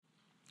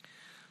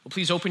Well,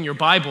 please open your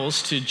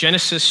Bibles to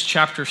Genesis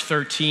chapter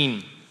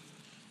 13.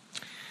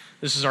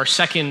 This is our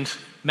second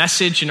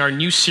message in our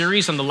new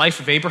series on the life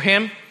of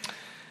Abraham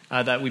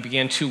that we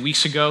began 2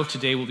 weeks ago.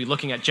 Today we'll be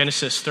looking at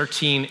Genesis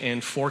 13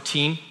 and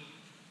 14.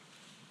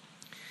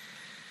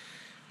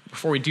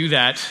 Before we do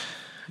that,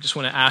 I just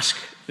want to ask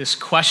this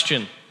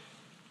question.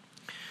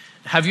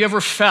 Have you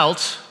ever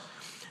felt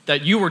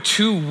that you were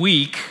too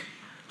weak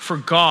for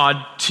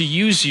God to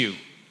use you?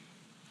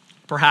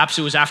 Perhaps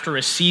it was after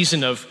a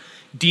season of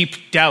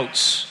deep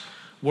doubts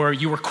where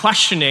you were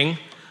questioning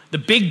the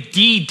big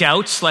D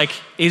doubts like,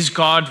 is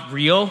God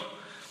real?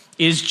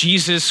 Is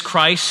Jesus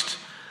Christ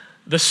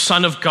the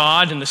Son of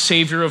God and the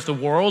Savior of the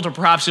world? Or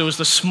perhaps it was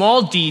the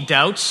small D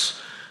doubts,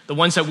 the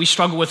ones that we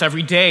struggle with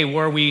every day,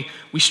 where we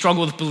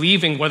struggle with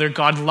believing whether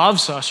God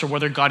loves us or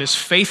whether God is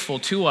faithful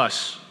to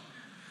us.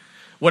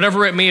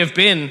 Whatever it may have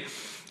been,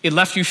 it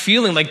left you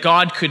feeling like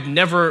God could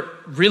never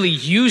really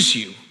use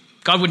you.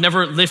 God would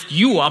never lift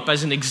you up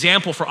as an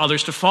example for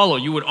others to follow.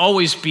 You would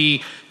always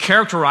be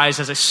characterized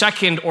as a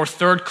second or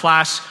third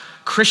class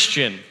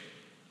Christian,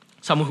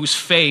 someone whose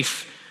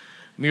faith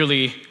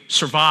merely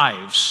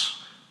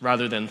survives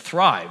rather than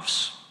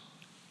thrives.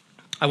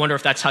 I wonder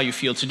if that's how you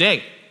feel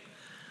today.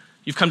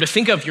 You've come to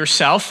think of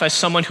yourself as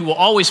someone who will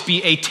always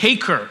be a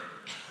taker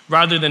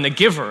rather than a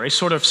giver, a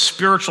sort of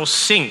spiritual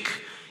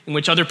sink in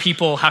which other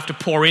people have to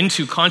pour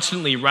into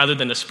constantly rather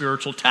than a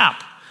spiritual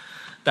tap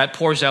that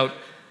pours out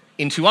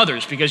into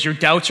others, because your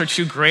doubts are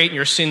too great and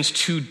your sins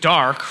too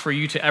dark for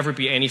you to ever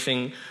be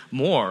anything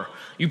more.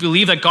 You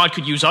believe that God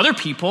could use other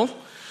people.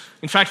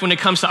 In fact, when it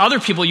comes to other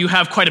people, you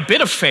have quite a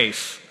bit of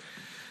faith,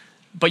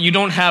 but you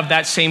don't have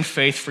that same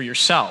faith for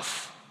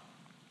yourself.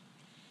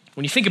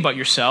 When you think about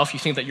yourself, you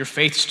think that your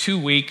faith's too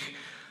weak,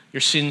 your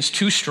sin's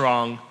too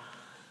strong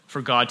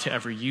for God to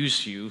ever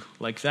use you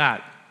like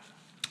that.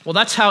 Well,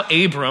 that's how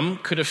Abram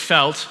could have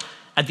felt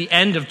at the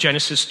end of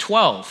Genesis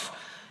 12.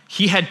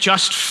 He had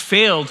just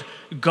failed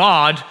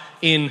God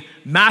in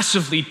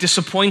massively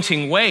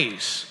disappointing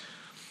ways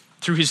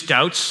through his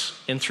doubts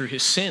and through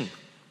his sin.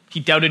 He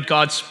doubted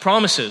God's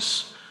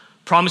promises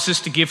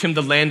to give him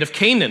the land of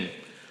Canaan,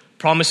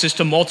 promises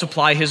to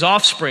multiply his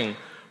offspring,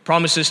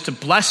 promises to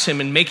bless him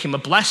and make him a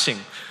blessing.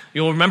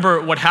 You'll remember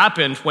what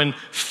happened when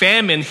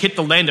famine hit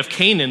the land of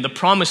Canaan, the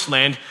promised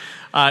land.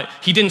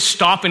 He didn't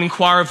stop and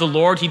inquire of the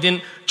Lord. He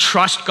didn't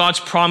trust God's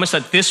promise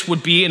that this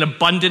would be an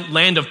abundant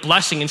land of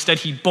blessing. Instead,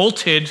 he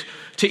bolted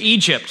to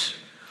Egypt.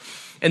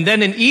 And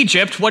then in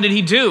Egypt, what did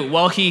he do?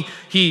 Well, he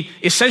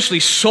essentially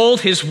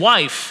sold his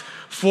wife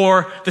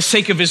for the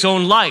sake of his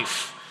own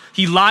life.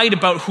 He lied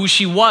about who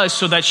she was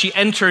so that she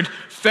entered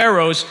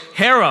Pharaoh's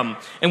harem.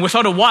 And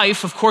without a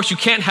wife, of course, you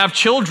can't have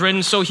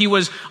children, so he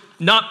was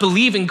not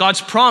believing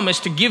God's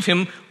promise to give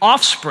him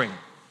offspring.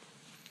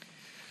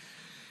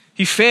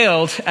 He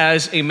failed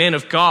as a man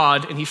of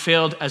God, and he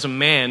failed as a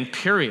man,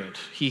 period.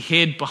 He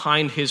hid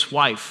behind his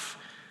wife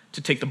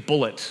to take the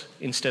bullet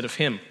instead of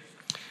him.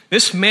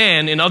 This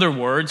man, in other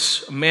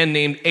words, a man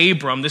named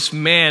Abram, this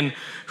man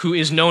who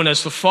is known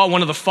as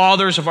one of the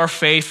fathers of our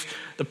faith,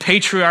 the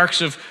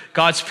patriarchs of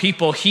God's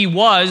people, he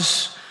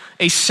was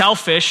a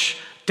selfish,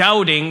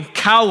 doubting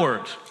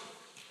coward.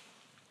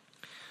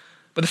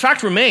 But the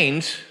fact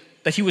remained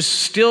that he was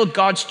still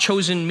God's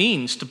chosen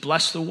means to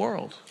bless the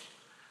world.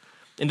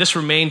 And this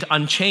remained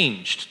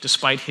unchanged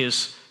despite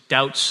his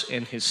doubts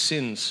and his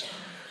sins.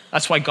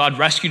 That's why God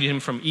rescued him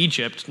from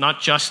Egypt,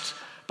 not just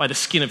by the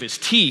skin of his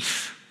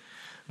teeth,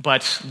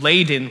 but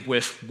laden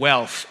with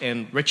wealth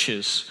and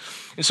riches.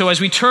 And so as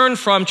we turn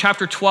from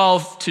chapter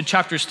 12 to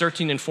chapters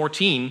 13 and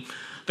 14,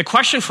 the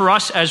question for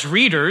us as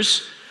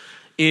readers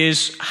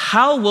is,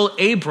 how will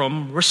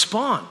Abram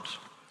respond?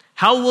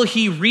 How will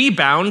he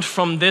rebound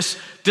from this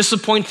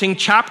disappointing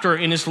chapter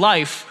in his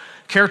life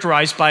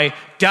characterized by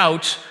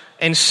doubt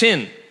and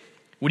sin?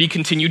 Would he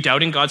continue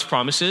doubting God's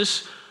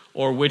promises,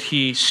 or would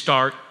he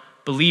start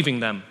believing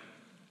them?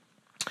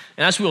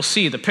 And as we'll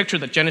see, the picture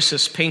that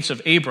Genesis paints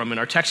of Abram in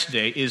our text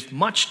today is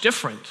much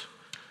different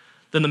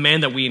than the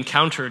man that we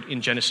encountered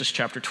in Genesis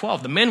chapter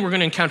 12. The man we're going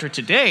to encounter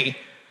today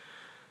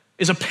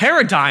is a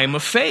paradigm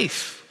of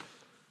faith.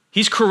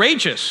 He's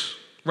courageous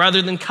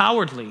rather than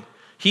cowardly.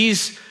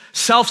 He's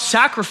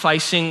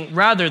self-sacrificing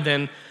rather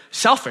than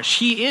selfish.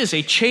 He is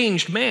a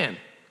changed man.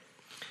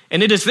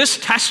 And it is this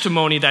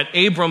testimony that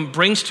Abram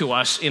brings to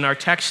us in our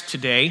text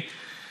today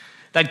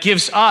that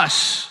gives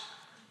us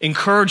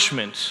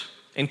encouragement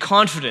and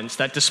confidence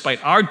that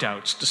despite our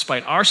doubts,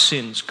 despite our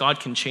sins, God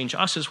can change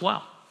us as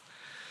well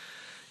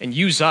and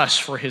use us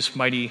for his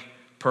mighty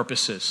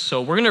purposes.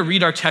 So we're going to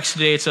read our text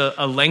today. It's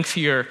a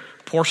lengthier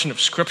portion of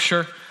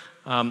Scripture.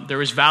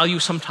 There is value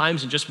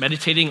sometimes in just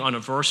meditating on a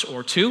verse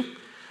or two.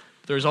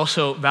 There's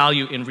also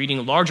value in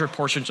reading larger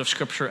portions of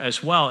Scripture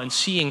as well and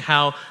seeing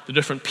how the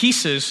different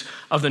pieces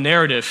of the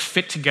narrative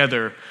fit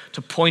together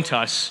to point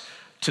us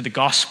to the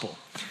gospel.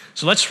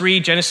 So let's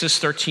read Genesis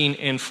 13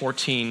 and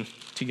 14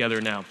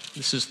 together now.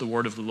 This is the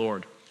word of the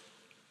Lord.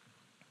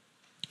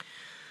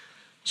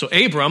 So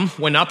Abram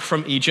went up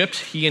from Egypt,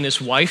 he and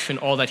his wife and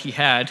all that he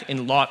had,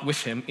 and Lot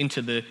with him,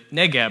 into the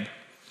Negeb.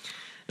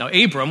 Now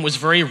Abram was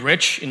very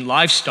rich in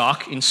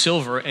livestock, in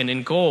silver, and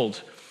in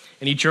gold.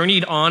 And he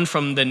journeyed on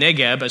from the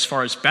Negeb as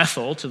far as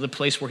Bethel to the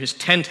place where his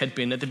tent had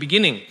been at the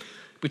beginning,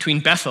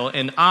 between Bethel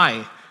and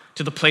Ai,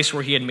 to the place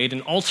where he had made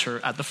an altar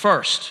at the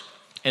first.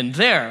 And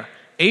there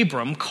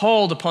Abram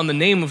called upon the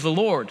name of the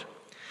Lord.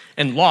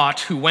 And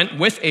Lot, who went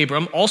with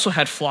Abram, also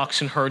had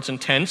flocks and herds and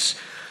tents,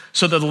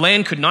 so that the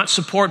land could not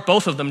support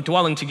both of them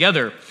dwelling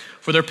together.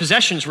 For their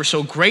possessions were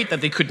so great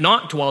that they could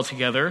not dwell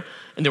together,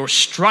 and there was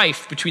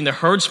strife between the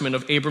herdsmen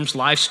of Abram's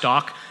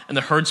livestock and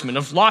the herdsmen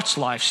of Lot's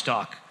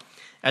livestock.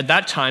 At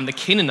that time, the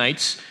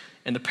Canaanites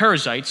and the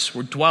Perizzites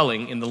were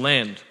dwelling in the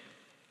land.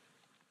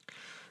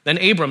 Then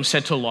Abram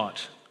said to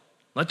Lot,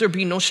 "Let there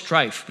be no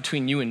strife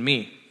between you and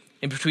me,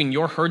 and between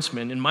your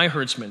herdsmen and my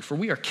herdsmen, for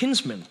we are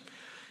kinsmen.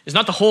 Is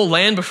not the whole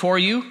land before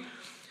you?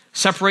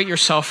 Separate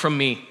yourself from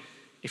me.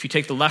 If you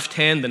take the left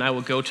hand, then I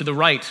will go to the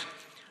right.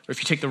 Or if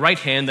you take the right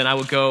hand, then I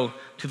will go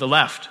to the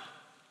left."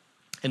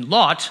 And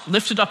Lot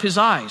lifted up his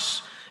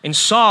eyes and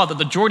saw that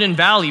the Jordan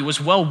Valley was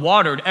well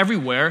watered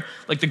everywhere,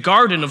 like the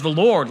garden of the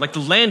Lord, like the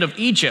land of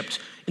Egypt,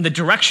 in the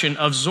direction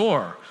of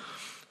Zoar.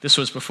 This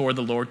was before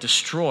the Lord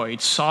destroyed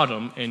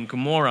Sodom and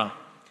Gomorrah.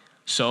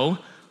 So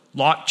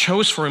Lot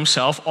chose for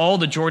himself all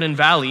the Jordan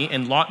Valley,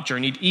 and Lot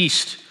journeyed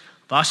east.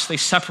 Thus they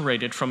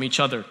separated from each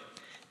other.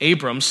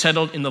 Abram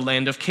settled in the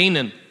land of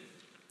Canaan,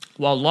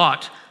 while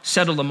Lot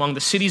settled among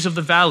the cities of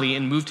the valley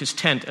and moved his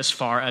tent as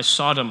far as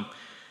Sodom.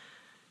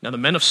 Now the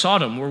men of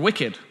Sodom were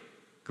wicked,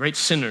 great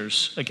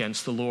sinners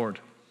against the Lord.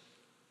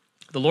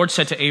 The Lord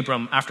said to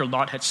Abram after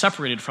Lot had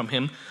separated from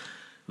him,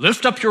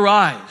 "Lift up your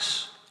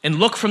eyes and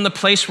look from the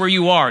place where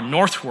you are,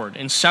 northward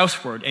and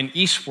southward and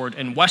eastward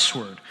and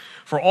westward.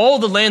 For all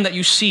the land that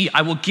you see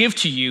I will give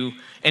to you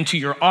and to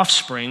your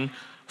offspring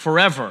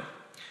forever.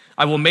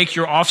 I will make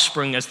your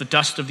offspring as the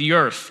dust of the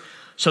earth,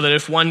 so that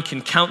if one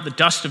can count the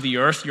dust of the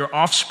earth, your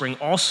offspring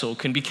also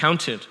can be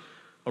counted.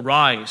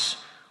 Arise,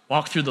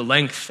 walk through the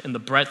length and the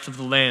breadth of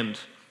the land,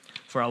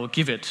 for I will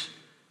give it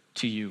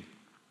to you."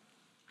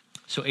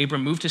 So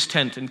Abram moved his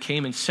tent and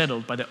came and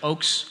settled by the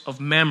oaks of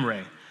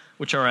Mamre,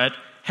 which are at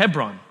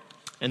Hebron,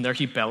 and there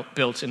he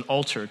built an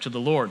altar to the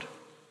Lord.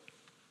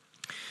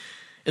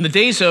 In the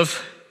days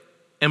of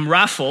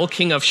Amraphel,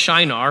 king of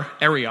Shinar,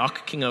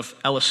 Arioch, king of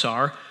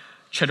Elasar,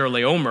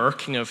 Chedorlaomer,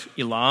 king of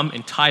Elam,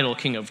 and Tidal,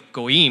 king of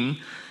Goim,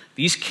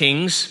 these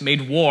kings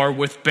made war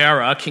with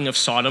Bera, king of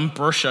Sodom,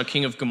 Bersha,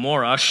 king of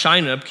Gomorrah,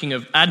 Shinab, king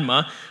of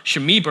Admah,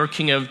 Shemeber,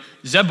 king of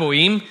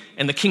Zeboim,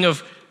 and the king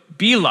of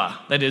Bela,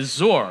 that is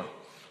Zor.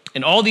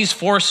 And all these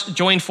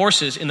joined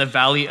forces in the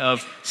valley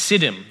of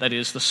Siddim, that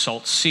is the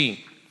Salt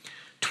Sea.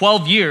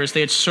 12 years they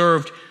had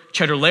served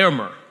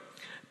Chedorlaomer,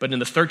 but in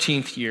the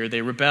 13th year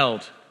they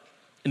rebelled.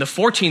 In the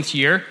 14th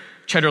year,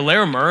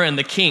 Chedorlaomer and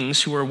the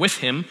kings who were with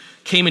him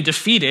came and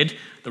defeated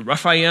the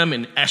Rephaim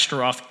in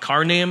Ashtaroth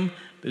Karnaim,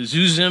 the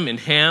Zuzim in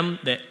Ham,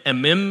 the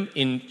Emim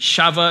in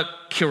Shava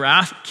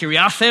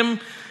Kiriathim,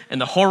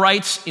 and the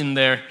Horites in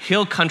their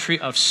hill country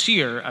of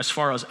Seir as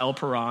far as El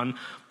Paran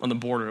on the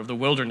border of the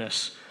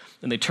wilderness.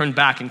 Then they turned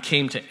back and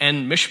came to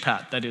En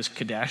Mishpat, that is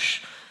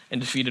Kadesh, and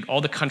defeated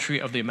all the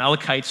country of the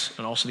Amalekites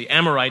and also the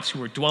Amorites who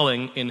were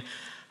dwelling in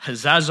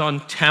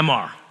Hazazon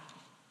Tamar.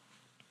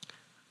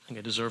 I think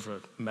I deserve a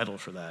medal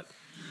for that.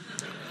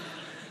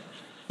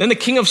 Then the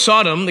king of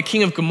Sodom, the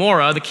king of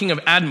Gomorrah, the king of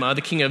Admah,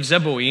 the king of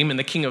Zeboim, and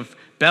the king of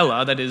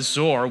Bela, that is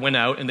Zor, went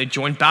out, and they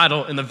joined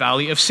battle in the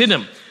valley of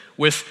Siddim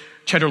with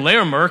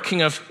Chedorlaomer,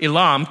 king of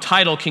Elam,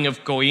 Tidal, king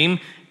of Goim,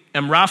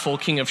 Amraphel,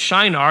 king of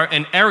Shinar,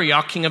 and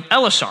Arioch, king of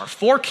Elasar,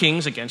 4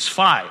 kings against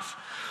 5.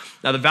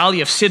 Now the valley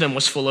of Siddim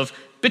was full of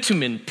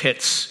bitumen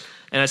pits,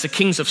 and as the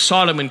kings of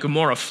Sodom and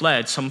Gomorrah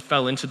fled, some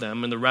fell into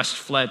them, and the rest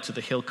fled to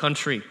the hill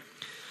country.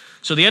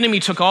 So the enemy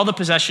took all the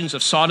possessions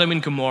of Sodom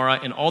and Gomorrah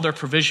and all their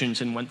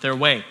provisions and went their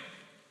way.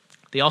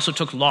 They also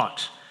took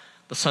Lot,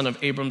 the son of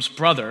Abram's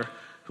brother,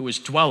 who was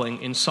dwelling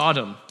in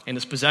Sodom, and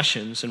his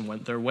possessions and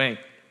went their way.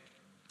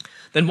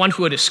 Then one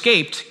who had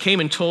escaped came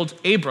and told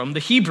Abram the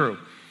Hebrew,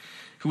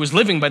 who was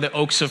living by the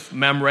oaks of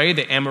Mamre,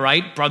 the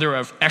Amorite, brother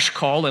of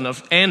Eshcol and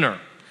of Aner.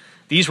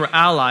 These were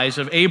allies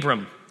of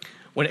Abram.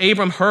 When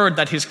Abram heard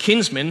that his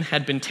kinsmen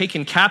had been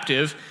taken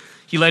captive,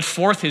 he led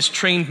forth his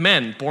trained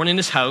men, born in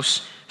his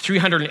house,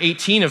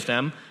 318 of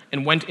them,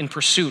 and went in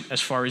pursuit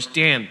as far as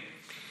Dan.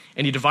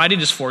 And he divided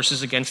his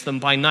forces against them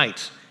by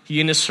night, he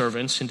and his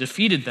servants, and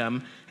defeated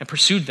them and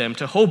pursued them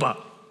to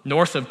Hobah,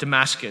 north of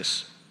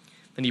Damascus.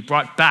 Then he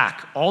brought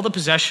back all the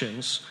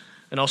possessions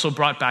and also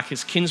brought back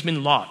his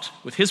kinsman Lot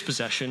with his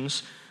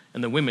possessions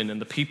and the women and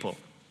the people.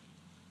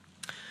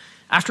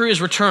 After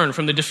his return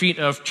from the defeat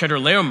of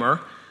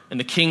Chedorlaomer and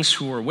the kings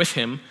who were with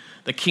him,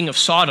 the king of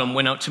Sodom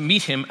went out to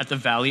meet him at the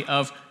valley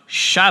of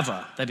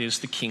Shaveh, that is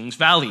the king's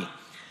valley.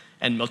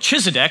 And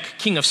Melchizedek,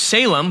 king of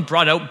Salem,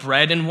 brought out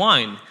bread and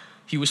wine.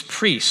 He was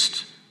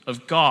priest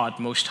of God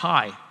Most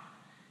High.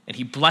 And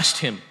he blessed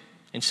him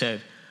and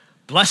said,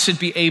 "Blessed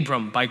be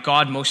Abram by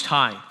God Most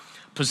High,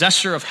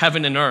 possessor of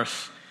heaven and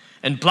earth.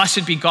 And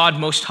blessed be God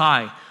Most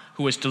High,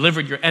 who has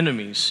delivered your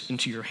enemies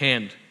into your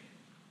hand."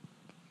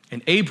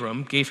 And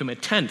Abram gave him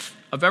 1/10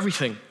 of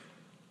everything.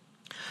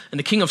 And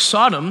the king of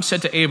Sodom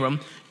said to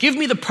Abram, "Give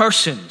me the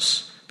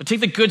persons, but take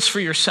the goods for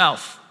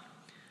yourself."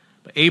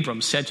 But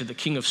Abram said to the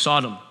king of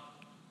Sodom,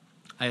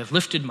 "I have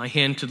lifted my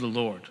hand to the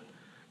Lord,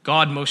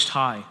 God Most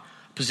High,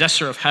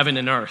 possessor of heaven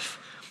and earth,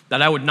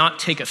 that I would not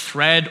take a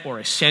thread or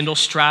a sandal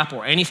strap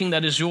or anything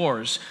that is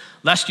yours,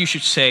 lest you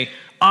should say,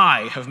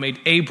 'I have made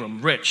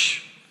Abram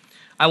rich.'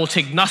 I will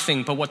take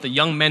nothing but what the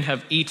young men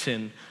have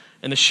eaten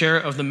and the share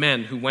of the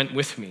men who went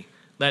with me.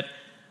 Let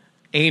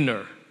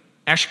Aner,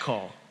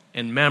 Eshcol,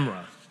 and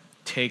Mamre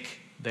take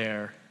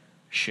their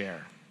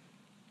share."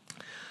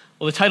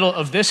 Well, the title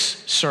of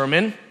this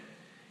sermon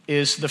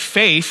is "The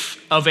Faith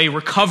of a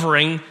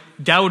Recovering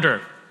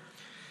Doubter."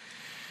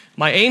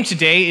 My aim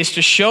today is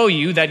to show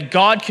you that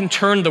God can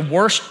turn the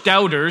worst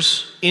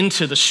doubters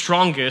into the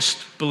strongest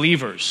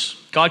believers.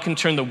 God can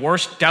turn the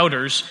worst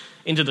doubters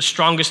into the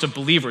strongest of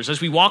believers.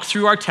 As we walk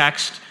through our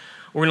text,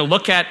 we're going to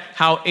look at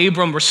how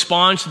Abram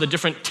responds to the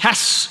different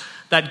tests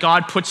that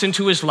God puts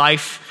into his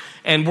life,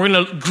 and we're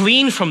going to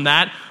glean from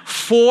that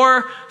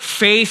 4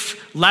 faith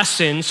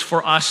lessons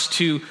for us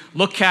to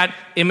look at,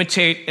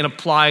 imitate, and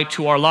apply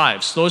to our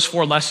lives. Those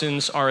 4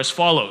 lessons are as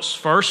follows.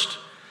 First,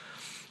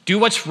 do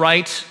what's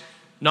right,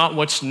 not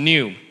what's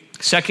new.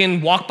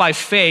 Second, walk by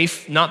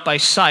faith, not by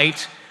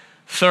sight.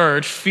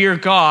 Third, fear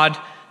God,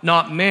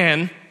 not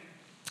man.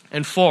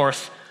 And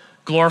fourth,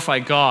 glorify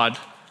God,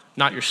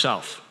 not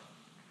yourself.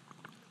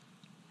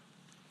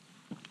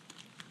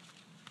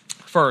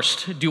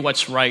 First, do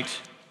what's right,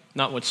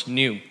 not what's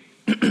new.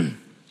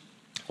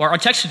 Well, our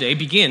text today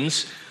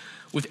begins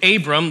with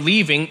Abram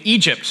leaving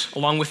Egypt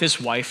along with his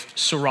wife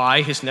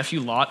Sarai, his nephew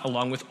Lot,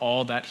 along with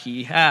all that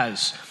he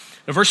has.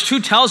 Now, verse 2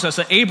 tells us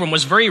that Abram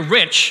was very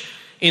rich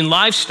in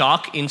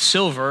livestock, in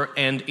silver,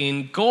 and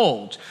in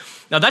gold.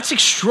 Now, that's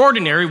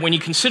extraordinary when you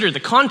consider the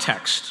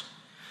context.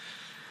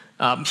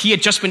 He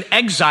had just been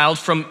exiled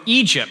from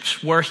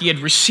Egypt, where he had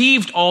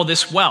received all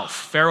this wealth.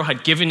 Pharaoh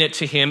had given it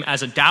to him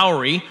as a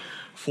dowry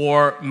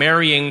for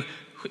marrying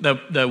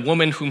the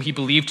woman whom he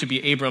believed to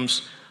be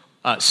Abram's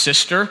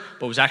sister,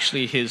 but was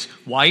actually his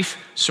wife,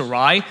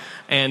 Sarai.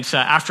 And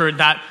after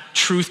that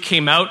truth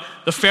came out,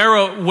 the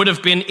Pharaoh would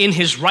have been in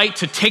his right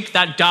to take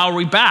that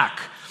dowry back,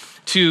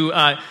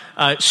 to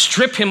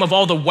strip him of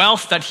all the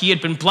wealth that he had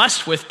been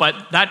blessed with,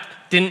 but that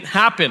didn't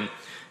happen.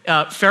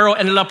 Pharaoh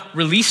ended up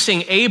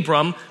releasing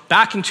Abram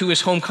back into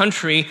his home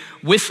country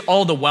with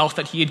all the wealth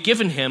that he had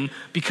given him,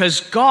 because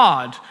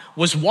God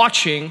was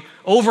watching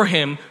over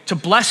him to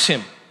bless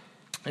him.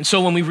 And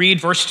so when we read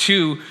verse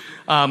 2,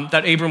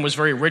 that Abram was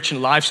very rich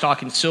in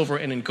livestock, in silver,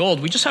 and in gold,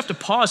 we just have to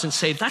pause and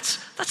say, that's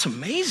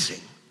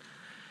amazing.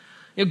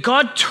 You know,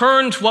 God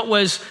turned what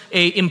was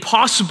an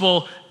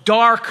impossible,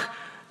 dark,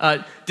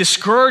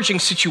 discouraging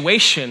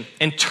situation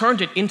and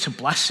turned it into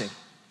blessing.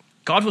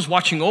 God was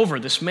watching over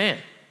this man,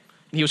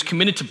 and he was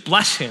committed to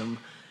bless him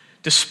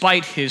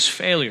despite his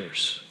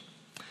failures.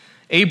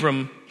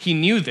 Abram, he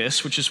knew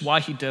this, which is why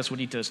he does what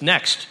he does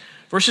next.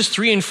 Verses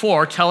 3 and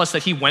 4 tell us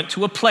that he went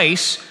to a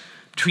place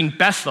between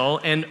Bethel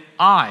and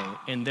Ai,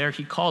 and there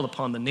he called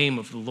upon the name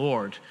of the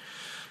Lord.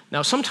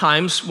 Now,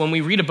 sometimes when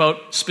we read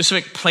about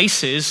specific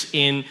places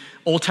in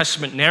Old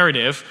Testament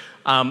narrative,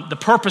 the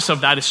purpose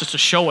of that is just to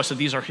show us that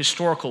these are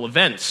historical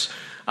events.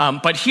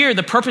 But here,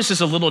 the purpose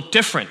is a little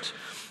different,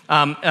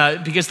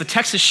 because the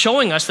text is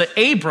showing us that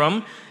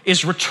Abram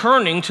is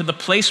returning to the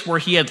place where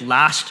he had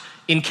last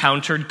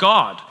encountered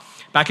God.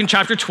 Back in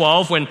chapter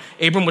 12, when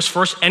Abram was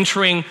first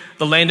entering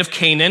the land of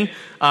Canaan,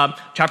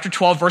 chapter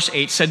 12, verse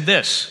 8 said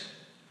this: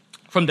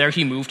 "From there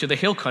he moved to the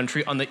hill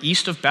country on the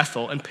east of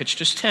Bethel and pitched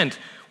his tent,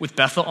 with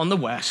Bethel on the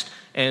west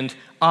and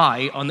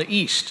Ai on the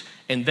east.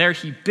 And there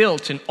he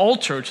built an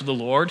altar to the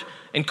Lord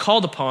and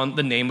called upon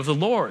the name of the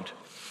Lord."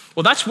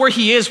 Well, that's where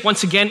he is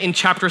once again in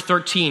chapter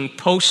 13,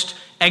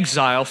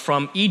 post-exile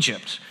from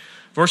Egypt.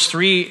 Verse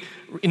 3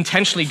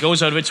 intentionally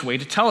goes out of its way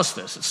to tell us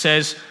this. It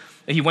says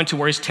that he went to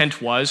where his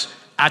tent was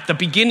at the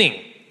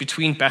beginning,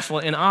 between Bethel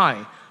and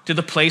Ai, to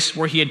the place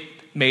where he had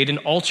made an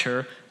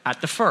altar at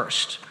the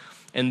first.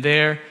 And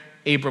there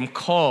Abram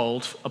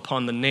called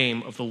upon the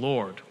name of the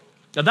Lord.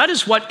 Now that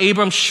is what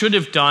Abram should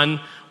have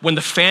done when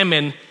the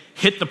famine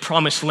hit the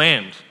promised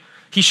land.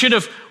 He should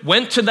have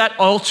went to that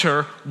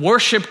altar,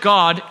 worshiped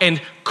God,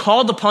 and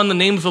called upon the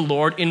name of the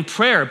Lord in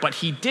prayer, but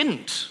he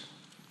didn't.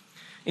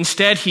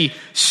 Instead, he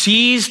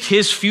seized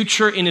his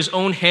future in his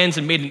own hands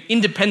and made an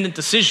independent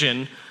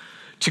decision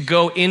to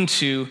go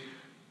into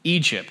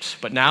Egypt.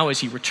 But now, as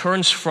he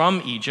returns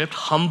from Egypt,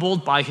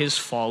 humbled by his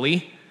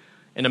folly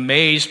and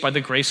amazed by the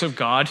grace of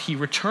God, he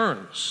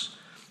returns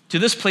to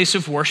this place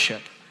of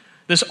worship,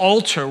 this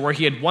altar where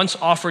he had once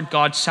offered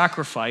God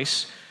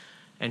sacrifice,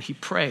 and he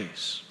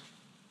prays.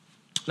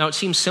 Now, it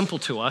seems simple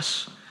to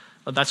us.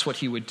 That's what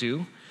he would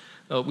do.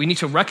 We need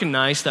to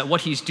recognize that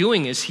what he's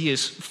doing is he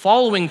is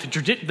following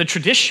the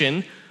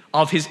tradition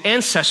of his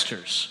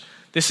ancestors.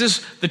 This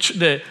is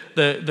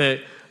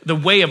the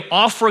way of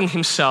offering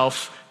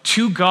himself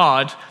to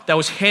God that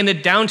was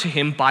handed down to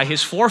him by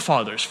his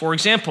forefathers. For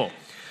example,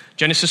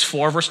 Genesis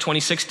 4, verse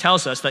 26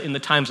 tells us that in the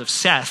times of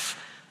Seth,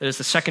 that is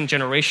the second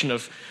generation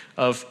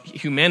of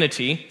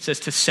humanity. It says,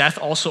 to Seth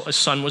also a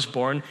son was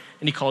born,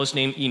 and he called his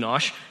name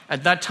Enosh.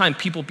 At that time,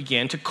 people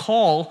began to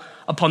call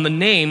upon the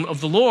name of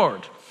the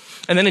Lord.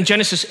 And then in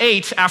Genesis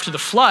 8, after the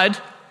flood,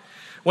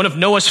 one of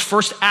Noah's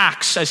first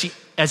acts as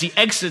he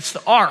exits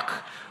the ark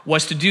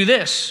was to do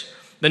this.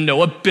 Then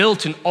Noah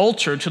built an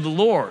altar to the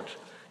Lord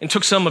and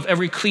took some of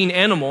every clean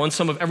animal and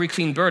some of every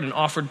clean bird and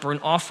offered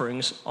burnt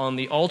offerings on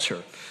the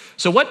altar.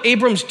 So what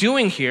Abram's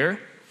doing here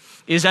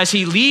is, as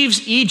he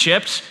leaves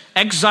Egypt,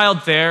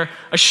 exiled there,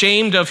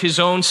 ashamed of his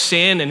own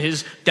sin and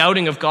his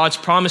doubting of God's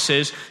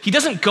promises, he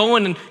doesn't go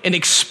and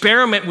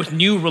experiment with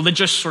new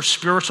religious or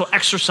spiritual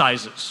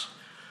exercises.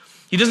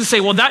 He doesn't say,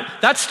 well,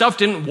 that stuff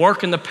didn't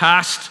work in the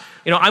past.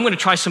 I'm going to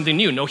try something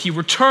new. No, he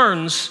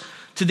returns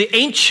to the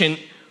ancient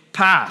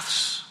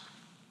paths.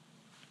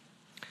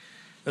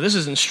 Now, this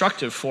is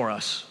instructive for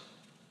us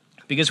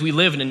because we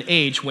live in an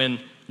age when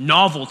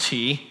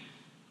novelty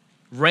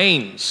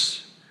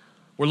reigns.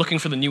 We're looking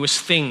for the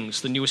newest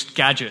things, the newest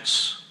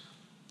gadgets,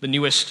 the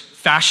newest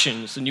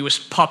fashions, the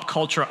newest pop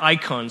culture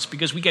icons,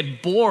 because we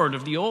get bored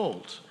of the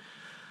old.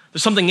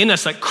 There's something in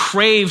us that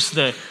craves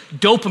the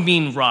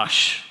dopamine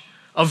rush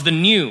of the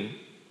new.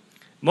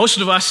 Most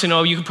of us,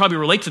 you can probably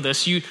relate to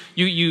this. You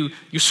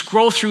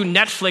scroll through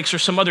Netflix or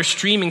some other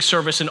streaming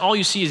service, and all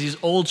you see is these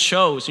old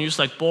shows, and you're just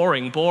like,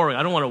 boring.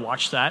 I don't want to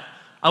watch that.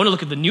 I want to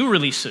look at the new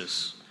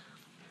releases.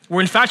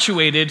 We're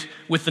infatuated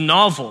with the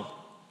novel.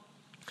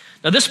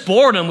 Now, this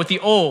boredom with the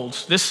old,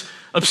 this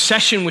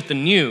obsession with the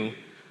new,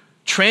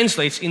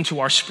 translates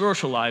into our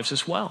spiritual lives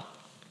as well.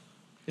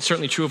 It's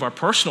certainly true of our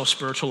personal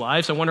spiritual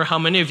lives. I wonder how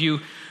many of you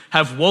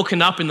have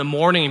woken up in the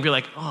morning and be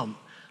like,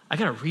 I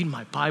got to read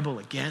my Bible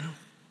again.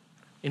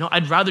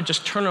 I'd rather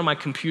just turn on my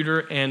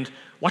computer and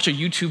watch a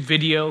YouTube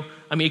video.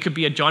 It could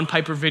be a John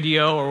Piper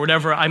video or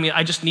whatever.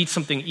 I just need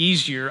something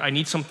easier. I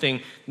need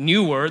something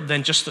newer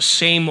than just the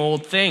same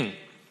old thing.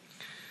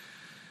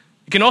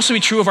 It can also be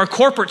true of our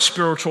corporate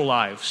spiritual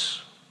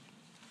lives.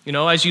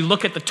 As you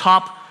look at the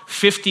top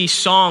 50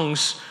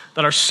 songs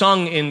that are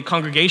sung in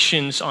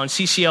congregations on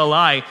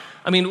CCLI,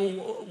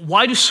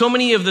 why do so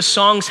many of the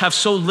songs have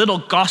so little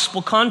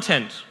gospel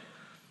content?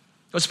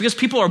 It's because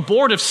people are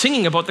bored of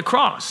singing about the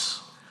cross.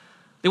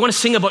 They want to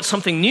sing about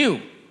something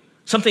new,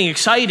 something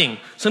exciting,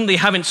 something they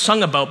haven't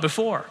sung about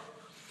before.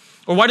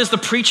 Or why does the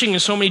preaching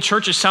in so many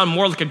churches sound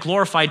more like a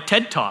glorified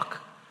TED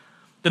Talk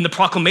than the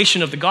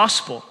proclamation of the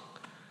gospel?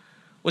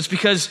 Well, it's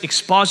because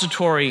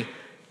expository,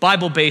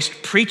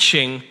 Bible-based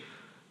preaching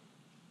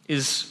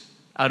is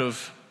out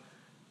of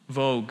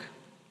vogue.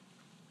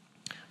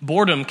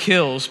 Boredom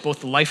kills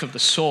both the life of the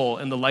soul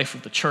and the life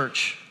of the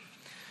church.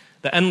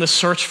 The endless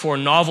search for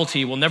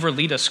novelty will never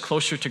lead us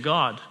closer to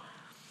God,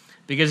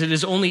 because it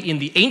is only in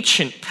the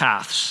ancient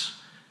paths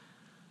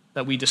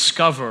that we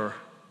discover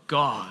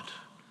God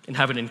and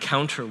have an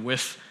encounter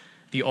with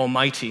the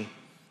Almighty.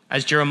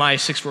 As Jeremiah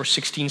 6 verse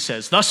 16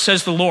 says, "Thus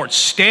says the Lord,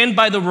 stand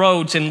by the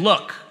roads and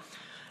look,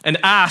 and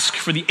ask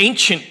for the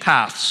ancient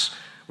paths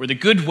where the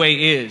good way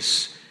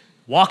is.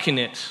 Walk in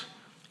it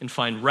and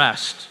find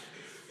rest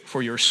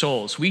for your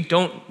souls." We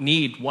don't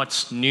need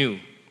what's new.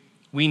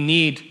 We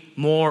need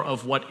more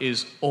of what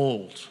is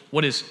old,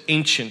 what is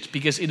ancient,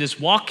 because it is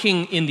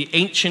walking in the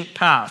ancient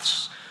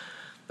paths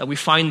that we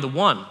find the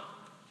one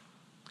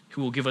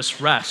who will give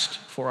us rest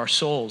for our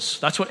souls.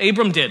 That's what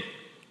Abram did.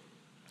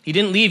 He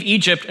didn't leave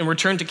Egypt and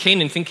return to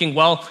Canaan thinking,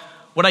 well,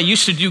 what I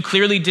used to do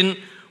clearly didn't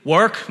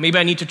work. Maybe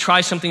I need to try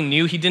something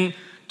new. He didn't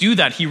do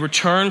that. He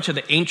returned to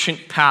the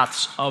ancient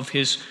paths of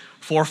his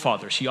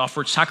forefathers. He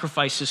offered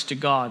sacrifices to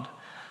God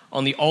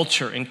on the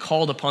altar and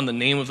called upon the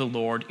name of the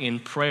Lord in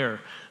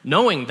prayer,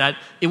 knowing that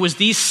it was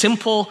these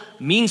simple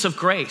means of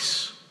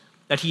grace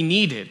that he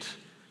needed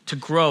to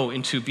grow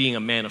into being a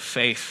man of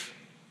faith.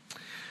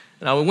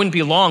 Now, it wouldn't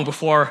be long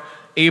before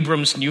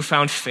Abram's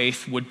newfound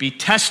faith would be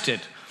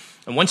tested.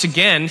 And once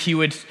again, he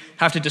would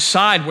have to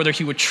decide whether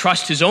he would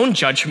trust his own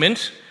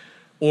judgment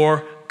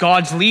or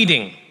God's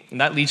leading. And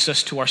that leads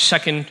us to our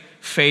second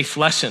faith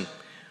lesson.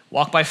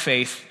 Walk by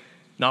faith,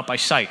 not by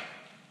sight.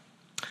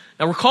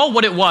 Now, recall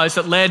what it was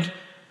that led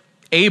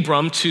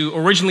Abram to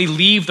originally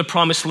leave the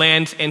promised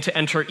land and to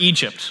enter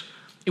Egypt.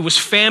 It was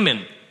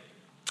famine.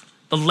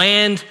 The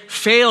land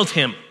failed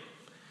him.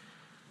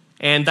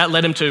 And that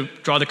led him to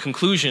draw the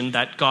conclusion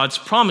that God's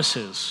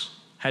promises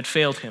had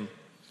failed him.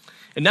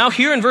 And now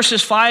here in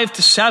verses 5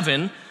 to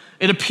 7,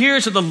 it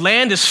appears that the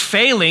land is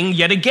failing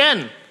yet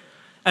again,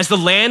 as the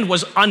land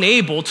was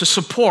unable to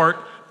support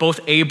both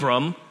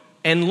Abram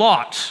and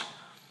Lot.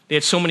 They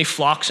had so many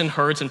flocks and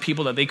herds and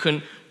people that they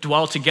couldn't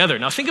dwell together.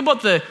 Now think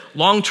about the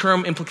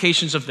long-term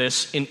implications of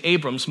this in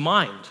Abram's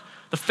mind.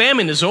 The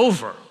famine is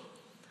over.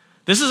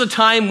 This is a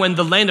time when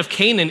the land of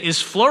Canaan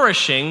is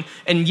flourishing,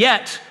 and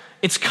yet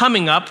it's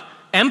coming up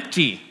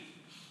empty.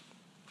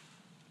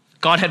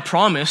 God had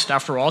promised,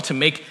 after all, to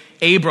make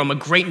Abram a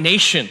great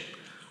nation,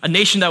 a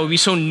nation that would be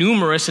so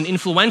numerous and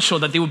influential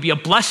that they would be a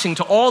blessing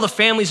to all the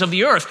families of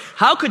the earth.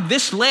 How could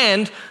this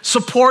land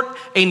support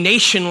a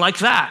nation like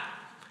that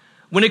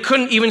when it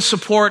couldn't even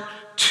support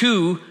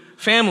two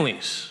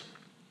families?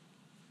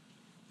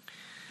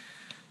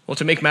 Well,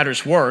 to make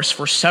matters worse,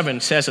 verse 7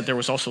 says that there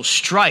was also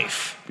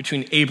strife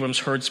between Abram's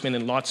herdsmen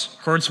and Lot's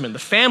herdsmen. The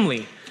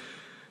family,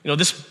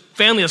 this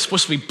family is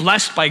supposed to be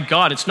blessed by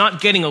God. It's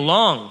not getting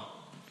along.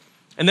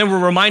 And then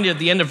we're reminded at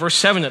the end of verse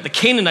 7 that the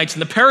Canaanites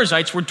and the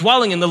Perizzites were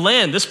dwelling in the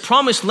land. This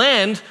promised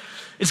land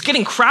is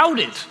getting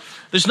crowded.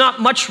 There's not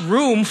much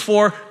room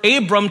for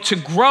Abram to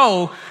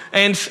grow,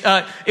 and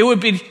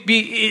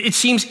it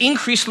seems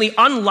increasingly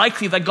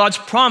unlikely that God's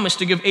promise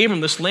to give Abram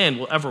this land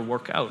will ever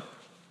work out.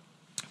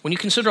 When you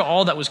consider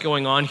all that was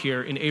going on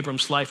here in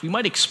Abram's life, we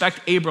might expect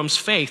Abram's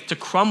faith to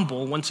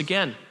crumble once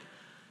again,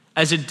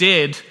 as it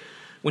did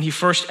when he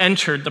first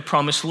entered the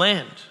promised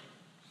land.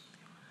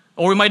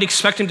 Or we might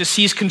expect him to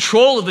seize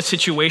control of the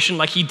situation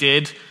like he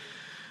did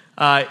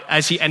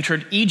as he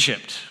entered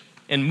Egypt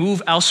and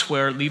move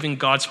elsewhere, leaving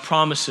God's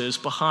promises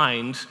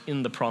behind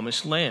in the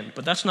promised land.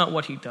 But that's not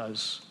what he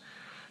does,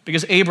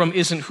 because Abram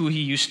isn't who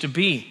he used to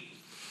be.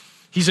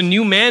 He's a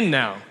new man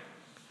now.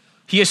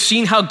 He has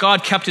seen how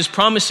God kept his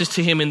promises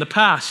to him in the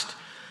past,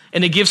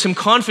 and it gives him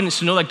confidence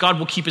to know that God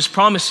will keep his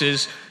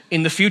promises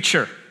in the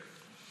future.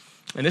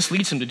 And this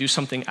leads him to do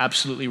something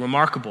absolutely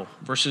remarkable.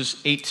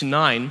 Verses 8 to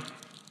 9,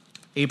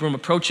 Abram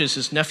approaches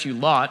his nephew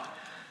Lot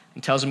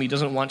and tells him he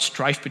doesn't want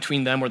strife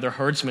between them or their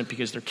herdsmen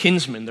because they're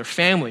kinsmen, they're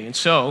family. And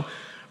so,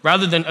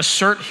 rather than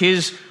assert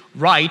his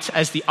right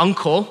as the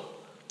uncle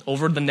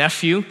over the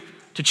nephew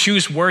to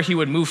choose where he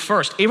would move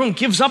first, Abram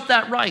gives up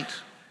that right,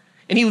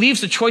 and he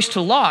leaves the choice to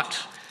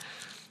Lot.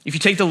 If you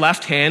take the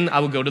left hand, I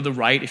will go to the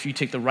right. If you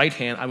take the right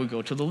hand, I will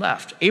go to the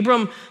left.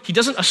 Abram, he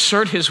doesn't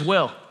assert his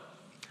will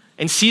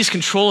and seize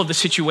control of the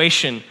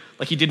situation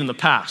like he did in the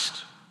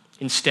past.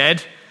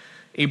 Instead,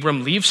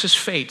 Abram leaves his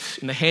fate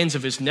in the hands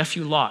of his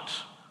nephew Lot,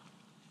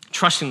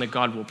 trusting that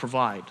God will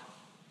provide.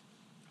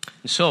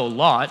 And so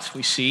Lot,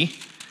 we see,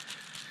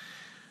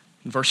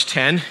 in verse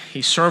 10,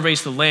 he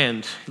surveys the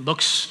land,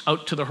 looks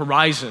out to the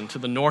horizon, to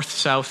the north,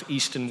 south,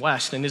 east, and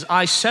west, and his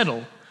eyes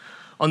settle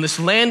on this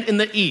land in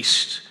the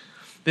east,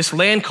 this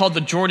land called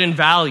the Jordan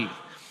Valley,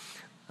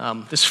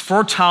 this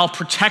fertile,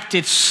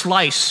 protected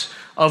slice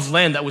of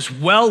land that was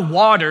well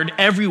watered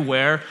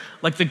everywhere,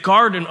 like the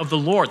garden of the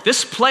Lord.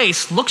 This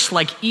place looks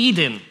like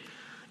Eden.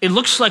 It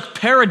looks like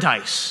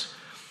paradise.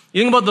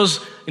 You think about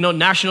those,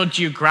 National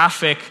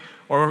Geographic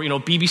or,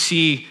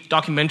 BBC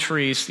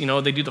documentaries,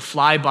 they do the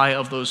flyby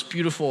of those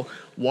beautiful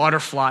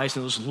waterflies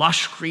and those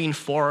lush green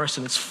forests,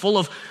 and it's full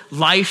of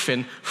life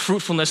and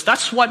fruitfulness.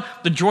 That's what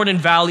the Jordan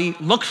Valley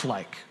looked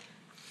like.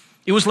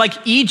 It was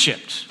like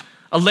Egypt,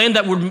 a land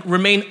that would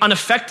remain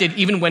unaffected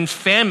even when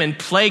famine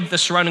plagued the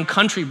surrounding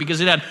country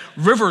because it had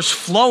rivers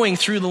flowing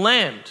through the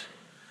land.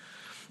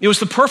 It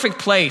was the perfect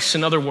place,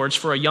 in other words,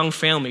 for a young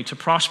family to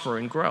prosper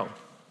and grow.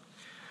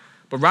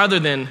 But rather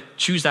than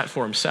choose that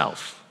for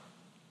himself,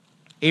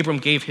 Abram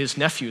gave his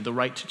nephew the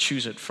right to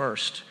choose it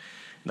first.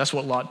 And that's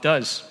what Lot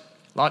does.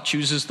 Lot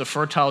chooses the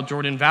fertile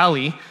Jordan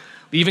Valley,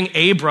 leaving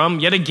Abram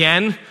yet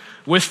again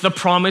with the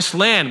promised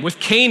land,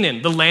 with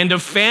Canaan, the land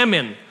of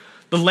famine,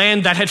 the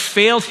land that had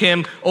failed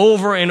him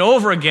over and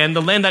over again,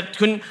 the land that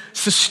couldn't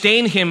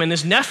sustain him and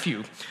his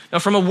nephew. Now,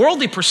 from a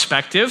worldly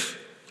perspective,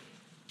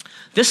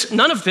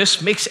 none of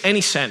this makes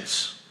any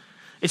sense.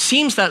 It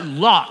seems that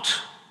Lot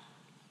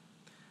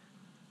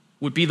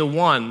would be the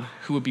one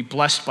who would be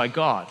blessed by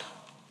God.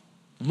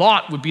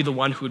 Lot would be the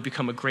one who would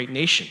become a great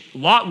nation.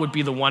 Lot would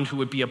be the one who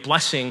would be a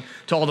blessing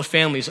to all the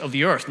families of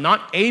the earth,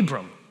 not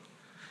Abram.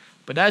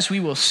 But as we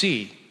will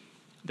see,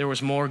 there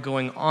was more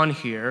going on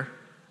here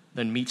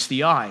than meets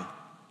the eye.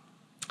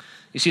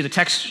 You see, the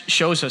text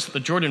shows us that the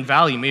Jordan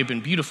Valley may have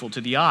been beautiful to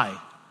the eye,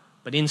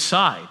 but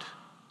inside,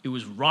 it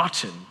was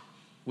rotten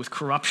with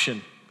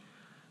corruption.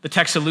 The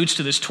text alludes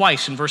to this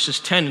twice in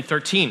verses 10 and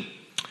 13,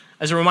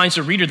 as it reminds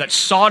the reader that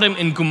Sodom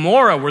and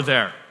Gomorrah were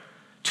there,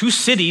 two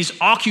cities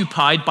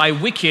occupied by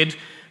wicked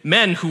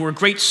men who were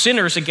great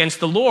sinners against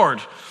the Lord.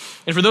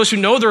 And for those who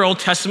know their Old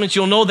Testaments,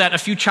 you'll know that a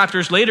few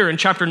chapters later, in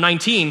chapter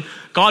 19,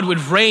 God would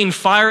rain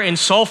fire and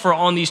sulfur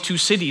on these two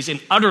cities and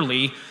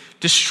utterly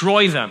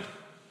destroy them.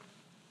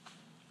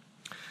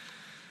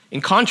 In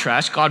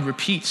contrast, God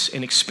repeats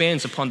and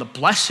expands upon the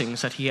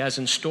blessings that he has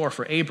in store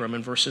for Abram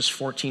in verses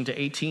 14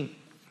 to 18.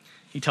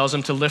 He tells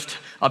him to lift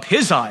up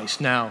his eyes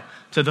now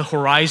to the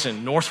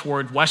horizon,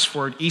 northward,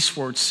 westward,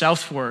 eastward,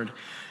 southward,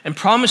 and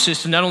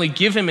promises to not only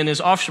give him and his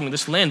offspring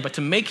this land, but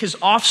to make his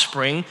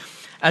offspring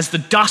as the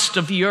dust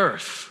of the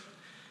earth.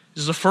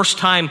 This is the first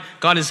time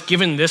God has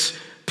given this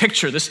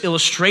picture, this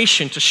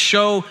illustration, to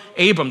show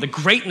Abram the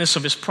greatness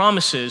of his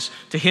promises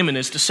to him and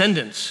his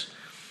descendants.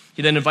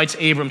 He then invites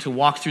Abram to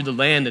walk through the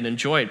land and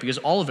enjoy it, because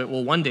all of it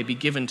will one day be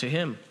given to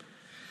him.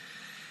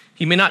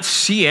 He may not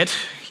see it.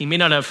 He may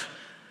not have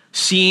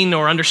seen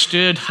or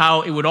understood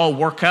how it would all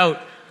work out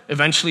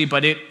eventually,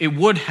 but it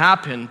would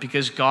happen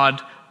because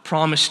God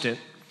promised it.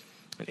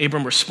 And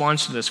Abram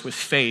responds to this with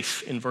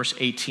faith in verse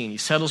 18. He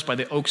settles by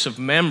the oaks of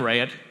Mamre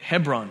at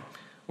Hebron,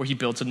 where he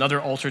builds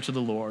another altar to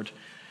the Lord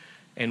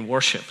and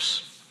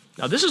worships.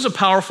 Now, this is a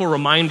powerful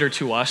reminder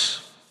to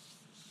us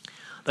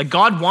that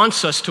God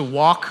wants us to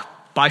walk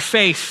by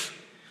faith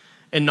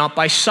and not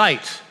by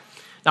sight.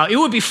 Now, it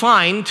would be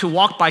fine to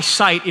walk by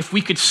sight if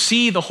we could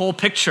see the whole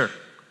picture,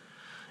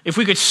 if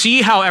we could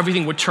see how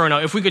everything would turn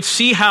out, if we could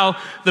see how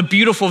the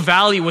beautiful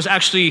valley was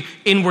actually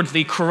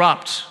inwardly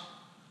corrupt.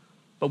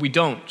 But we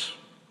don't.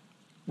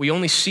 We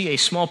only see a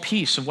small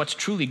piece of what's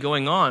truly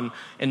going on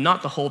and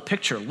not the whole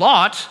picture.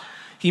 Lot,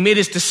 he made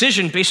his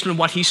decision based on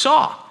what he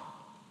saw.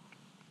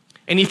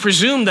 And he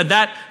presumed that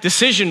that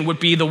decision would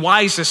be the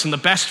wisest and the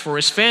best for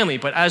his family.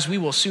 But as we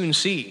will soon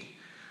see,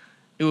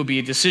 it would be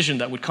a decision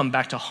that would come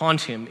back to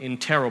haunt him in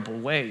terrible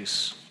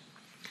ways.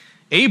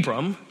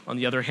 Abram, on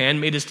the other hand,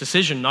 made his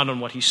decision not on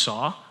what he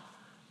saw,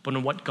 but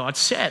on what God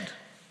said.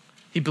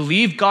 He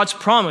believed God's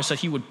promise that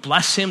he would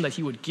bless him, that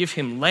he would give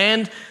him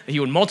land, that he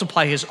would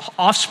multiply his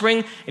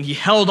offspring, and he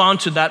held on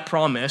to that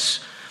promise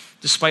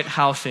despite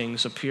how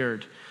things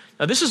appeared.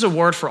 Now, this is a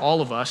word for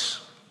all of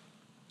us,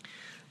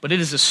 but it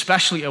is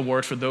especially a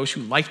word for those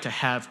who like to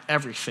have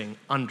everything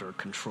under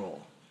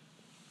control.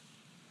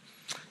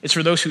 It's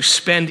for those who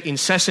spend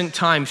incessant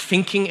time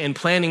thinking and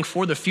planning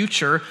for the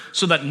future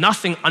so that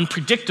nothing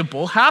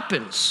unpredictable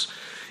happens.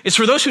 It's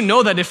for those who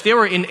know that if they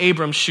were in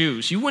Abram's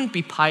shoes, you wouldn't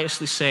be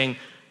piously saying,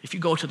 if you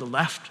go to the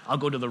left, I'll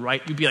go to the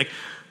right. You'd be like,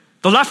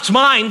 the left's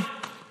mine.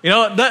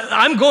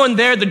 I'm going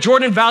there, the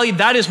Jordan Valley,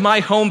 that is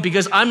my home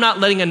because I'm not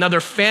letting another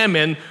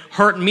famine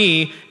hurt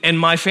me and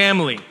my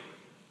family.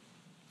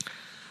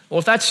 Well,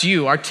 if that's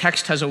you, our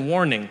text has a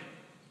warning.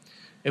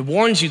 It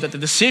warns you that the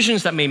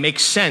decisions that may make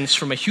sense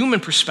from a human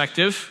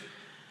perspective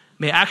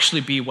may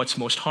actually be what's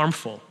most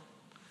harmful.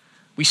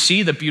 We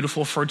see the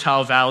beautiful,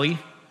 fertile valley,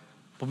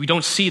 but we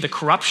don't see the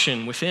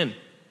corruption within.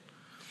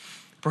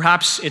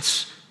 Perhaps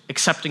it's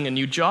accepting a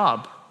new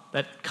job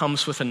that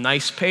comes with a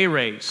nice pay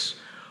raise,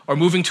 or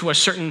moving to a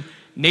certain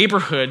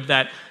neighborhood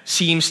that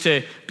seems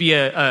to be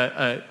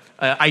a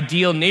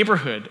ideal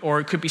neighborhood,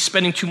 or it could be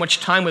spending too much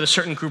time with a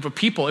certain group of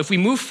people. If we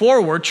move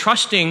forward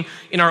trusting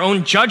in our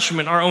own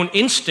judgment, our own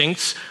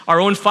instincts, our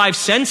own five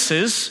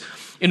senses,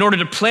 in order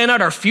to plan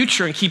out our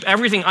future and keep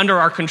everything under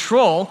our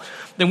control,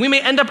 then we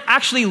may end up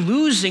actually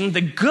losing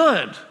the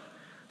good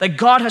that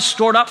God has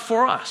stored up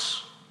for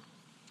us.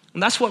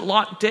 And that's what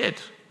Lot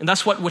did, and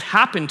that's what would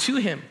happen to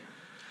him.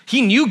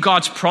 He knew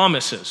God's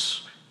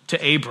promises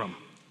to Abram,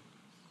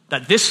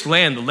 that this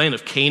land, the land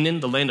of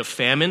Canaan, the land of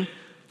famine,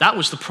 that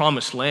was the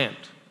promised land.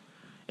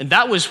 And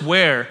that was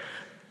where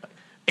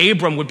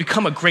Abram would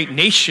become a great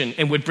nation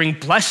and would bring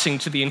blessing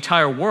to the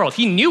entire world.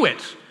 He knew it.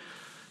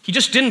 He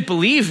just didn't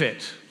believe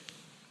it.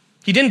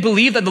 He didn't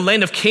believe that the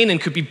land of Canaan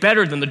could be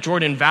better than the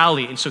Jordan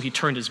Valley, and so he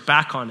turned his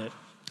back on it.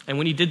 And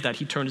when he did that,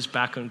 he turned his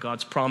back on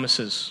God's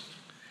promises.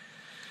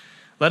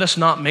 Let us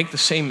not make the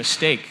same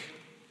mistake.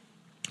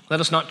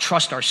 Let us not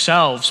trust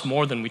ourselves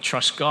more than we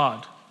trust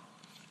God.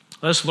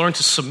 Let us learn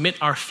to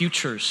submit our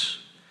futures,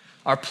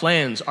 our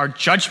plans, our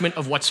judgment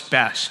of what's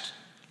best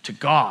to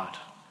God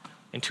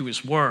and to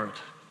his word.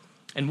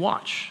 And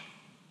watch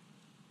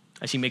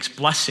as he makes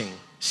blessing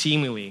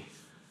seemingly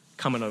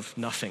come out of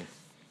nothing.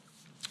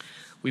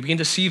 We begin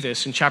to see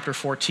this in chapter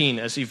 14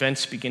 as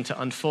events begin to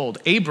unfold.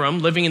 Abram,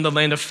 living in the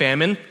land of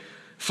famine,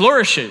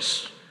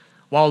 flourishes,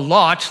 while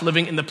Lot,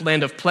 living in the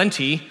land of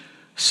plenty,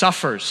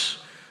 suffers.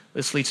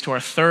 This leads to our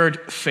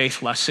third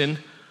faith lesson: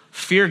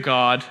 fear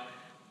God,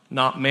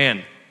 not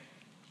man.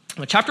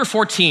 Now, chapter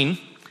 14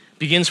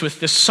 begins with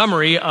this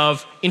summary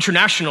of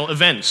international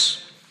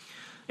events.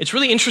 It's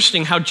really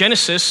interesting how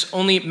Genesis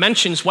only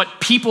mentions what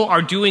people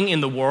are doing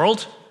in the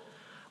world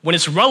when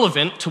it's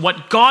relevant to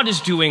what God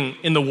is doing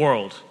in the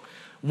world.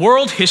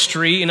 World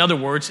history, in other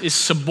words, is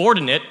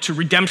subordinate to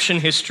redemption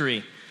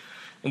history.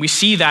 And we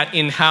see that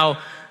in how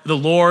the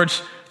Lord,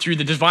 through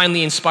the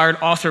divinely inspired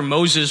author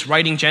Moses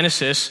writing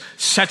Genesis,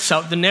 sets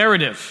out the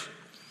narrative.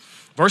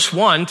 Verse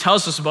 1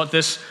 tells us about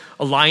this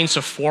alliance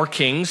of 4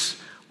 kings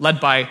led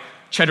by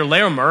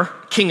Chedorlaomer,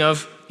 king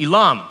of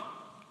Elam.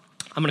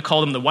 I'm going to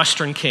call them the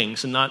Western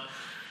kings and not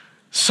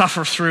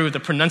suffer through the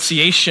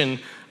pronunciation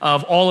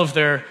of all of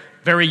their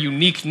very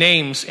unique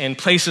names and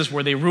places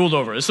where they ruled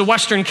over. It's the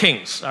Western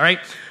kings, all right?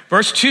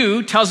 Verse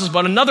 2 tells us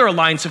about another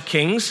alliance of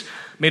kings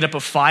made up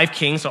of 5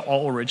 kings that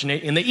all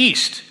originate in the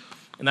east.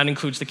 And that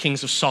includes the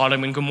kings of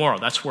Sodom and Gomorrah.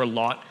 That's where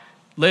Lot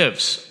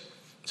lives.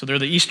 So they're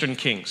the Eastern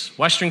kings.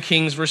 Western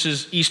kings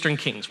versus Eastern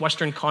kings.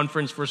 Western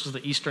conference versus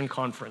the Eastern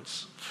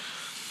conference.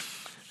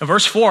 Now,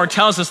 verse 4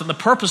 tells us that the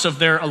purpose of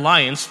their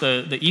alliance,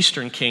 the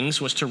Eastern kings,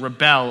 was to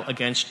rebel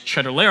against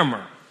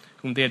Chedorlaomer,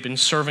 whom they had been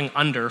serving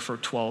under for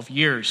 12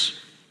 years.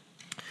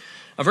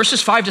 Now,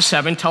 verses 5 to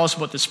 7 tell us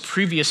about this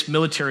previous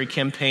military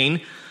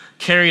campaign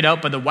carried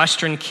out by the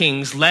Western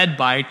kings led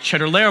by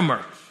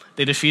Chedorlaomer.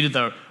 They defeated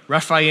the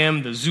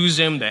Rephaim, the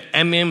Zuzim, the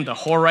Emim, the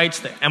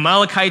Horites, the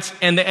Amalekites,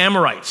 and the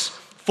Amorites.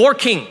 4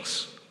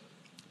 kings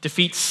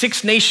defeat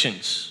 6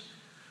 nations,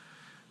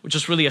 which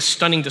is really a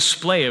stunning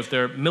display of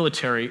their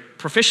military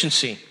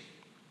proficiency.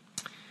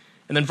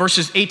 And then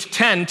verses 8 to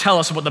 10 tell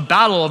us about the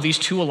battle of these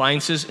 2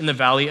 alliances in the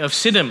valley of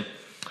Siddim.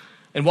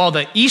 And while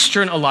the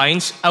Eastern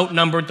alliance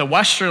outnumbered the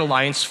Western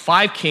alliance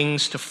 5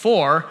 kings to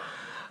 4,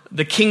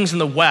 the kings in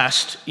the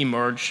West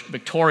emerged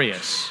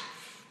victorious.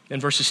 Then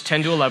verses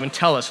 10 to 11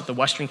 tell us that the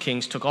western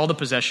kings took all the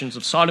possessions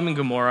of Sodom and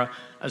Gomorrah,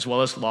 as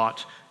well as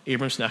Lot,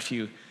 Abram's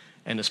nephew,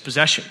 and his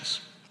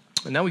possessions.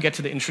 And now we get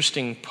to the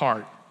interesting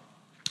part.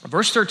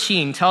 Verse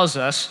 13 tells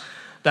us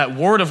that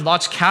word of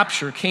Lot's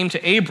capture came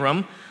to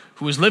Abram,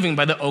 who was living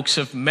by the oaks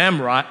of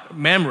Mamre,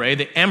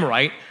 the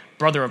Amorite,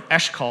 brother of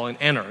Eshcol and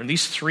Aner. And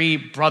these three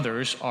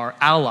brothers are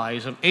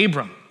allies of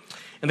Abram.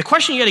 And the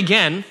question yet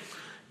again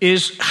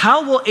is,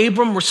 how will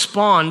Abram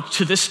respond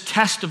to this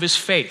test of his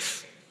faith?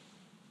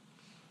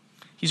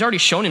 He's already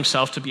shown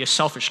himself to be a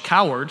selfish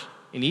coward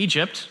in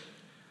Egypt.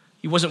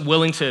 He wasn't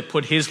willing to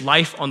put his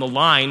life on the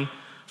line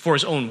for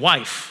his own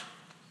wife.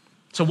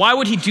 So why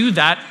would he do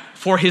that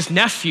for his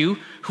nephew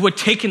who had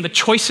taken the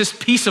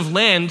choicest piece of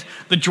land,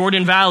 the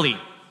Jordan Valley?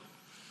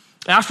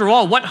 After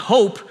all, what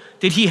hope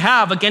did he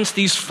have against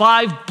these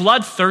 5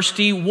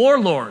 bloodthirsty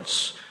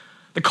warlords,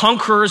 the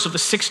conquerors of the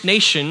 6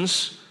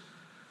 nations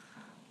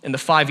and the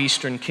 5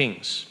 eastern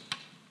kings?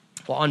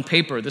 Well, on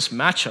paper, this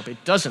matchup,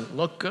 it doesn't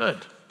look good.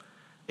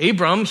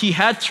 Abram, he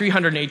had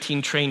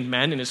 318 trained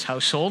men in his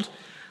household,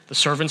 the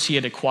servants he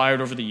had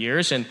acquired over the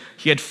years, and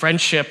he had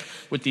friendship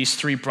with these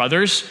 3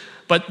 brothers.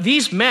 But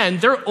these men,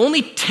 they're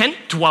only tent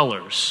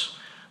dwellers.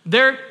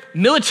 They're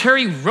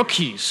military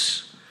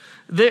rookies.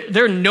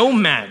 They're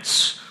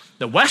nomads.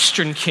 The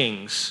western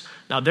kings,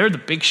 now they're the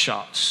big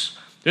shots.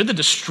 They're the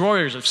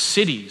destroyers of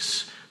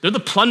cities. They're the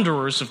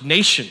plunderers of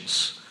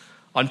nations.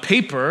 On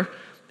paper,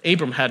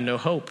 Abram had no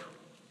hope.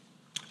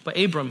 But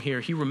Abram here,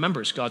 he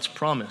remembers God's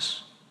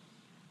promise.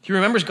 He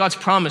remembers God's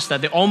promise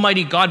that the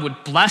Almighty God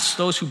would bless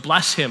those who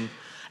bless him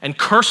and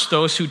curse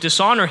those who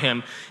dishonor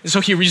him. And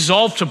so he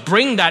resolved to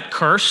bring that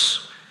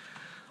curse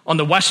on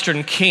the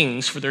western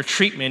kings for their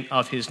treatment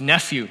of his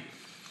nephew.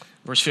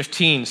 Verse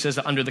 15 says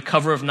that under the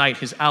cover of night,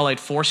 his allied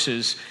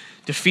forces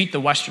defeat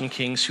the western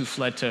kings who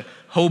fled to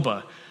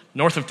Hobah,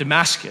 north of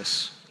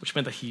Damascus, which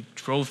meant that he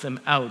drove them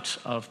out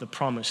of the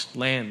promised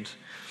land.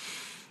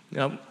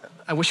 Now,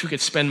 I wish we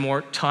could spend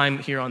more time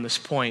here on this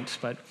point,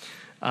 but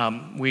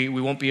we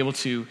won't be able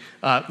to.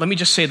 Let me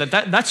just say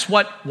that's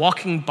what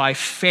walking by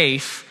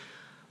faith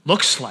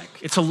looks like.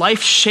 It's a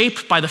life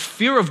shaped by the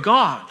fear of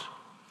God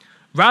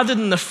rather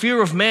than the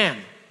fear of man.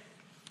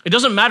 It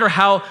doesn't matter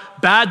how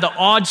bad the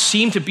odds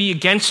seem to be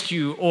against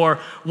you or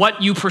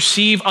what you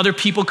perceive other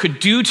people could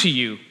do to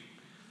you.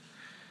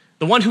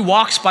 The one who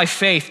walks by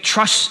faith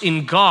trusts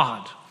in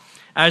God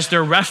as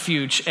their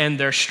refuge and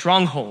their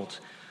stronghold,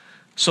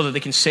 so that they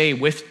can say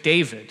with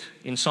David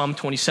in Psalm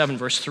 27,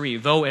 verse 3,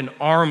 though an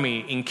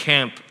army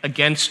encamp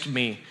against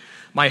me,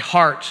 my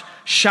heart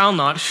shall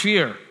not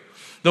fear.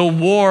 Though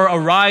war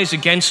arise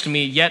against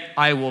me, yet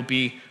I will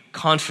be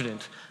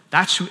confident.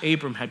 That's who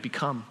Abram had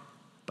become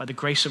by the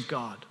grace of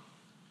God.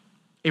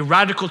 A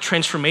radical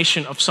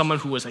transformation of someone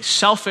who was a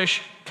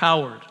selfish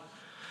coward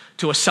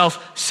to a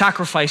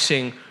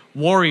self-sacrificing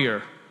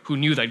warrior who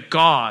knew that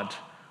God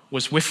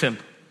was with him.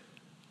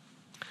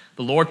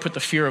 The Lord put the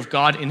fear of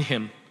God in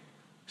him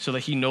so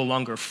that he no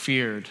longer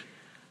feared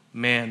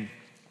man.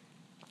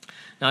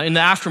 Now, in the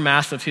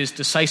aftermath of his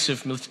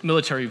decisive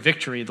military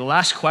victory, the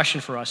last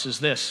question for us is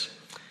this: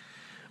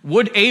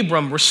 would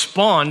Abram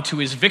respond to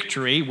his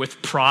victory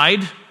with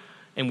pride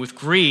and with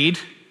greed,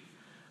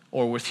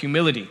 or with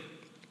humility?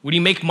 Would he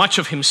make much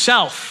of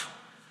himself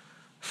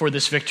for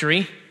this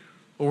victory,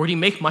 or would he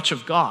make much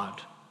of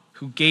God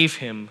who gave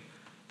him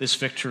this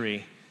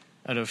victory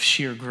out of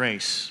sheer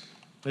grace?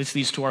 This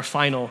leads to our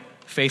final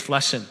faith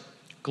lesson.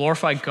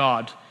 Glorify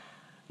God,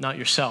 not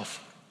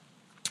yourself.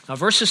 Now,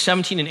 verses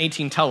 17 and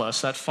 18 tell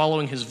us that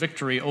following his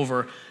victory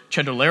over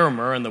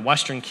Chedorlaomer and the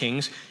western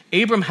kings,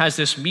 Abram has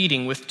this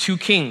meeting with 2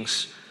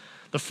 kings.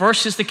 The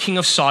first is the king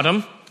of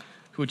Sodom,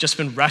 who had just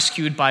been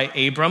rescued by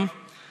Abram,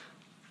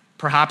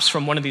 perhaps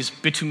from one of these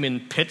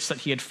bitumen pits that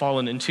he had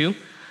fallen into.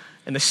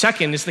 And the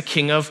second is the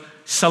king of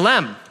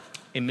Salem,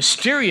 a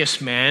mysterious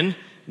man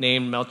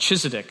named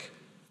Melchizedek.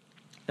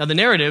 Now, the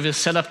narrative is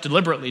set up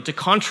deliberately to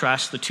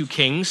contrast the 2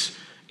 kings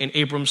and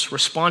Abram's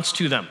response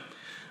to them.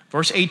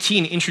 Verse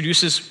 18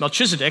 introduces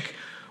Melchizedek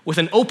with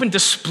an open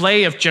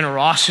display of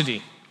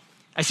generosity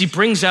as he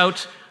brings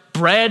out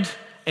bread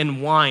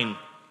and wine.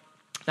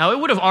 Now, it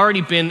would have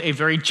already been a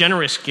very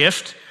generous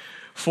gift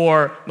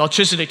for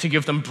Melchizedek to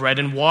give them bread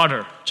and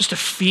water, just to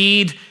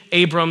feed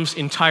Abram's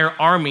entire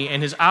army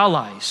and his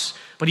allies.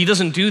 But he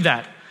doesn't do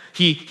that.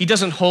 He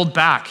doesn't hold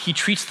back. He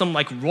treats them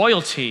like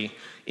royalty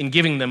in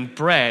giving them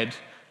bread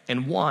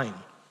and wine.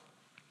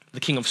 The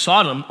king of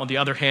Sodom, on the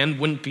other hand,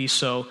 wouldn't be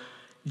so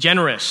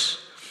generous.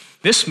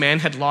 This man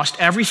had lost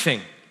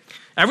everything.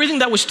 Everything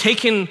that was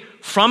taken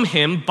from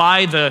him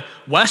by the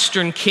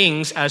western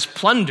kings as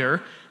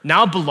plunder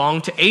now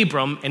belonged to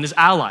Abram and his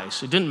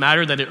allies. It didn't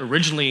matter that it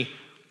originally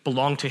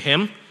belonged to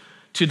him.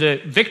 To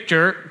the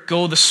victor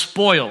go the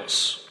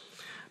spoils.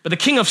 But the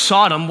king of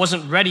Sodom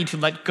wasn't ready to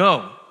let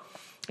go.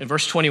 In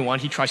verse 21,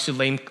 he tries to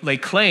lay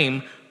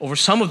claim over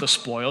some of the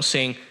spoils,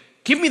 saying,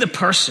 "Give me the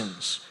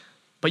persons,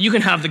 but you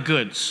can have the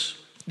goods."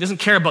 He doesn't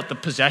care about the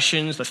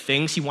possessions, the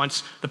things. He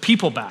wants the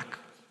people back.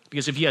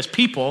 Because if he has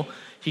people,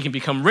 he can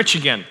become rich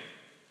again.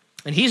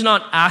 And he's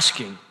not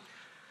asking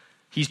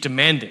He's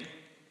demanding.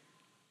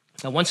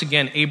 Now, once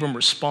again, Abram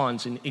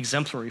responds in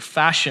exemplary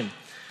fashion.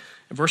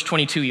 In verse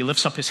 22, he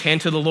lifts up his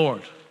hand to the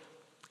Lord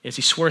as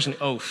he swears an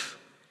oath.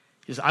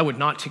 He says, I would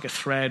not take a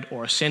thread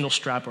or a sandal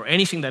strap or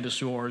anything that is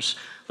yours,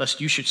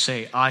 lest you should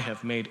say, I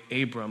have made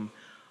Abram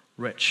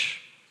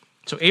rich.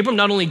 So Abram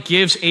not only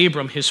gives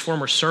Abram his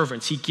former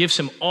servants, he gives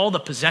him all the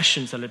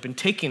possessions that had been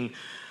taken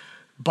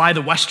by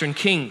the Western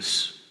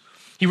kings.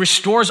 He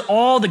restores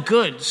all the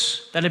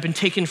goods that had been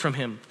taken from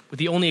him, with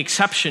the only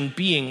exception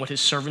being what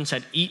his servants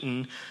had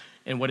eaten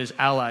and what his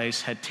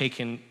allies had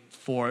taken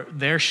for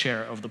their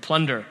share of the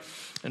plunder.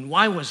 And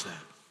why was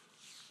that?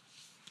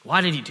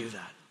 Why did he do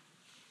that?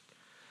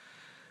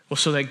 Well,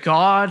 so that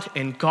God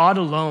and God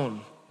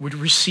alone would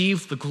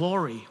receive the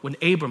glory when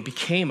Abram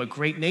became a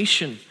great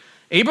nation.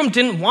 Abram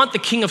didn't want the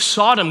king of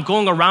Sodom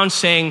going around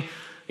saying,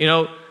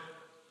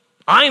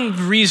 I'm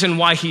the reason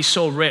why he's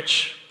so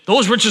rich.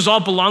 Those riches all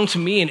belong to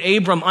me, and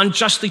Abram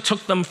unjustly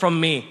took them from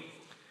me.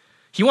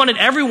 He wanted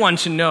everyone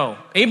to know.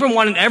 Abram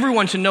wanted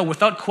everyone to know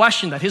without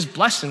question that his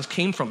blessings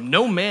came from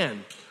no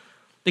man.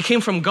 They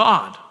came from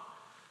God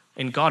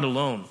and God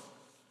alone.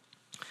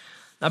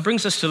 That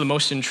brings us to the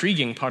most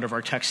intriguing part of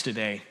our text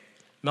today.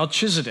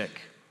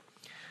 Melchizedek,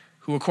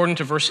 who according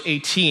to verse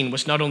 18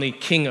 was not only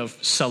king of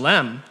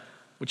Salem,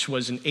 which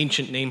was an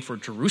ancient name for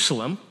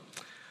Jerusalem,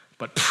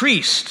 but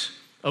priest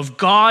of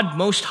God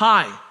Most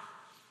High.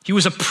 He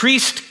was a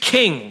priest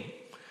king,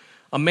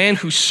 a man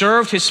who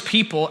served his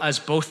people as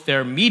both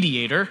their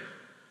mediator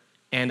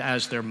and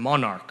as their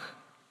monarch.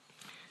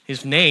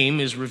 His name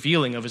is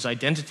revealing of his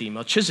identity.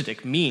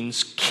 Melchizedek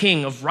means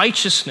king of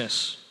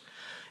righteousness,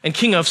 and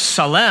king of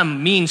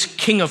Salem means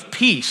king of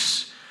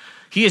peace.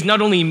 He is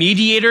not only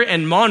mediator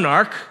and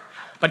monarch,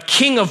 but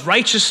king of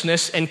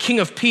righteousness and king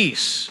of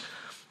peace,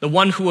 the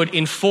one who would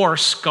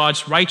enforce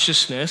God's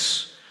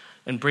righteousness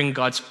and bring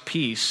God's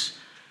peace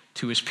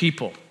to his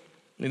people.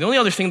 And the only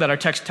other thing that our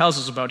text tells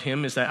us about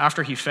him is that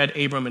after he fed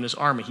Abram and his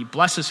army, he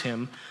blesses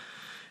him,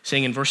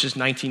 saying in verses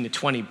 19 to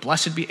 20,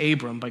 Blessed be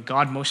Abram by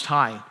God Most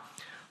High,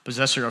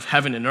 possessor of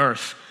heaven and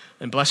earth,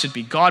 and blessed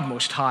be God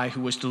Most High,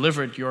 who has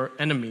delivered your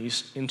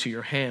enemies into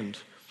your hand.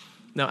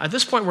 Now, at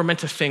this point, we're meant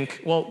to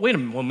think, well, wait a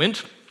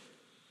moment.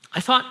 I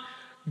thought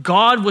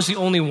God was the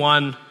only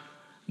one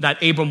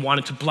that Abram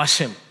wanted to bless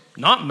him,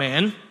 not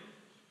man.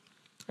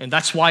 And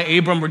that's why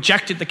Abram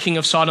rejected the king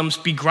of Sodom's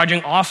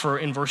begrudging offer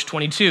in verse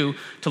 22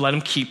 to let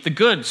him keep the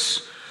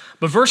goods.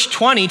 But verse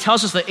 20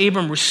 tells us that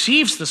Abram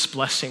receives this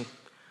blessing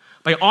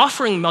by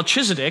offering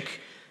Melchizedek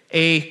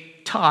a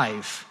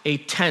tithe, a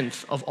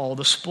tenth of all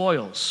the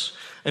spoils.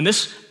 And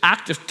this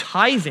act of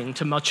tithing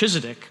to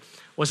Melchizedek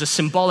was a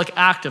symbolic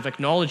act of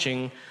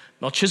acknowledging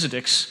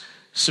Melchizedek's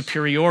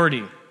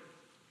superiority.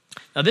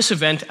 Now, this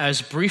event,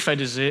 as brief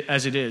as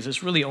it is,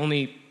 it's really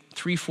only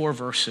 3-4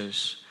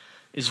 verses,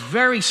 is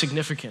very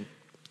significant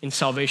in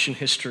salvation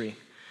history.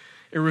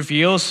 It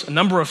reveals a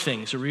number of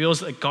things. It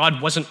reveals that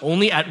God wasn't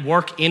only at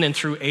work in and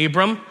through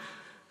Abram,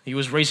 he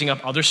was raising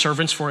up other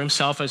servants for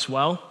himself as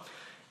well.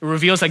 It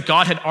reveals that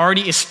God had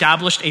already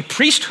established a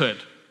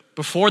priesthood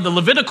before the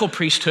Levitical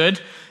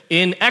priesthood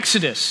in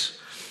Exodus,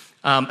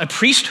 a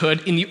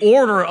priesthood in the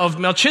order of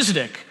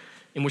Melchizedek,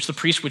 in which the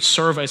priest would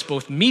serve as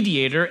both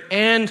mediator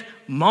and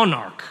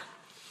monarch.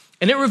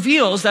 And it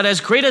reveals that as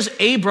great as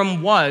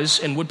Abram was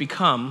and would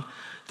become,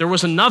 there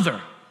was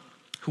another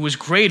who was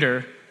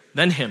greater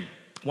than him,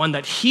 one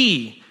that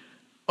he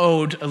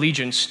owed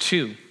allegiance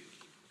to.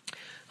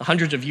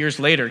 Hundreds of years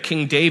later,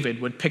 King David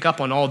would pick up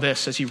on all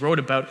this as he wrote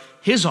about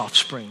his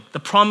offspring, the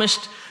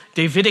promised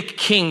Davidic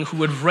king who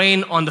would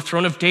reign on the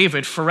throne of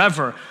David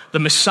forever, the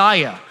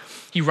Messiah.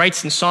 He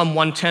writes in Psalm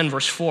 110,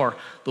 verse 4,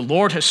 "The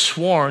Lord has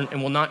sworn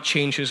and will not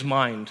change his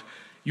mind.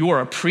 You are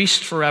a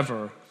priest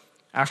forever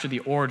after the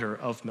order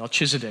of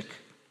Melchizedek."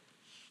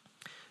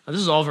 Now,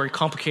 this is all very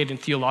complicated and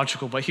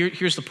theological, but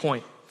here's the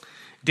point.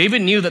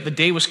 David knew that the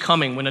day was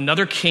coming when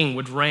another king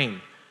would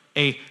reign,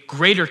 a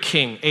greater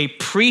king, a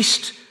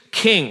priest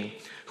king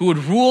who would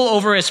rule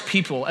over his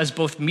people as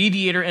both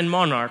mediator and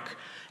monarch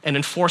and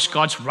enforce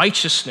God's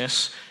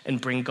righteousness and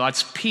bring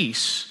God's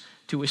peace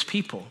to his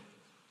people.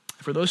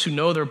 For those who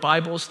know their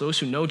Bibles, those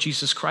who know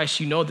Jesus Christ,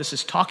 you know this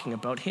is talking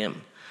about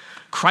him.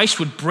 Christ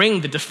would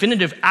bring the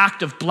definitive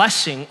act of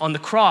blessing on the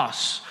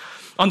cross.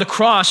 On the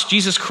cross,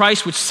 Jesus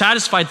Christ would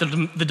satisfy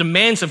the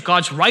demands of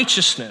God's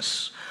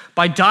righteousness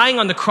by dying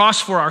on the cross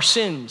for our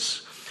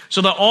sins,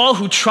 so that all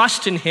who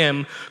trust in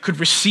him could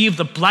receive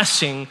the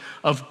blessing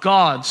of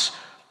God's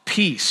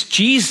peace.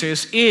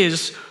 Jesus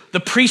is the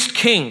priest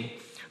king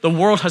the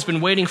world has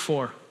been waiting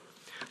for,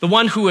 the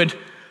one who would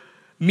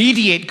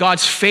mediate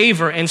God's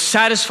favor and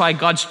satisfy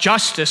God's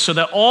justice so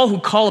that all who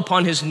call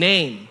upon his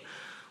name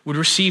would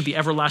receive the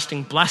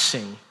everlasting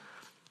blessing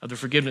of the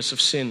forgiveness of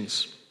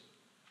sins.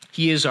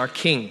 He is our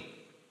king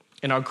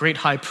and our great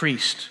high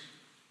priest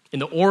in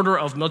the order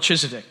of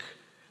Melchizedek,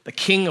 the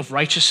king of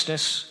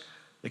righteousness,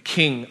 the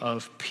king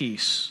of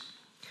peace.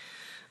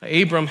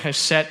 Abram has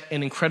set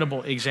an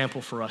incredible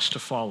example for us to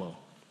follow.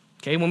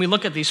 Okay, when we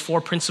look at these 4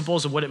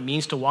 principles of what it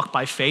means to walk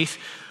by faith,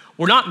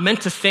 we're not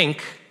meant to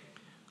think,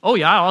 Oh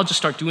yeah, I'll just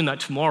start doing that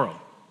tomorrow.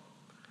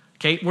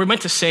 Okay, we're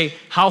meant to say,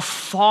 how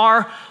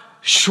far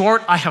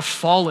short I have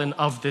fallen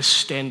of this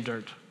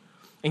standard.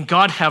 And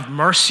God have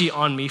mercy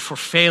on me for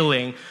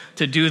failing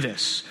to do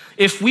this.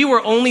 If we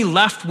were only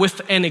left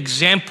with an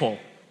example,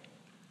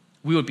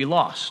 we would be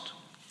lost.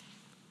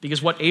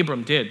 Because what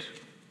Abram did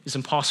is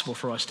impossible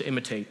for us to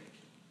imitate.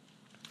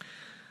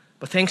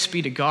 But thanks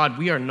be to God,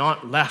 we are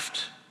not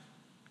left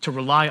to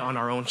rely on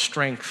our own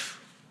strength.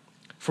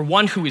 For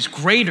one who is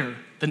greater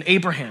than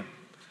Abraham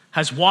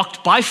has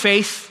walked by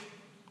faith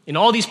in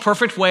all these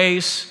perfect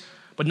ways,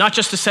 but not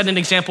just to set an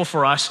example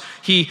for us.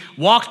 He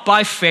walked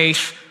by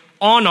faith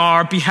on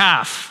our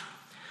behalf.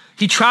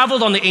 He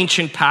traveled on the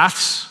ancient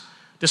paths,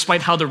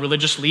 despite how the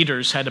religious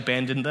leaders had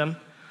abandoned them.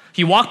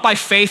 He walked by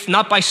faith,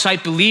 not by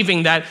sight,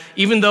 believing that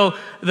even though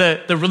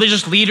the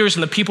religious leaders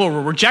and the people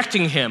were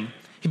rejecting him,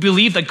 he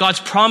believed that God's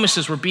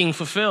promises were being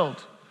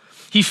fulfilled.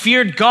 He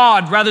feared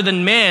God rather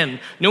than man,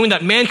 knowing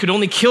that man could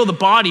only kill the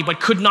body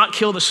but could not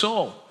kill the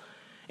soul.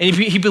 And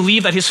he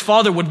believed that his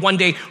Father would one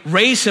day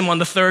raise him on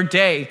the third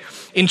day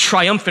in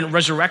triumphant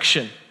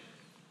resurrection.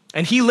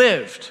 And he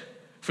lived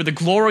for the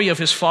glory of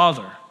his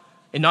Father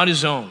and not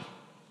his own,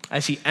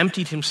 as he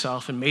emptied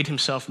himself and made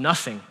himself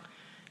nothing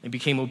and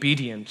became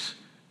obedient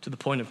to the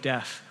point of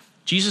death.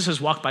 Jesus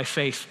has walked by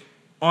faith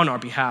on our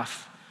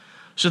behalf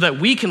so that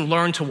we can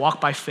learn to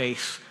walk by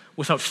faith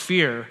without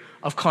fear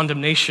of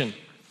condemnation.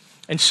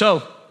 And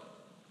so,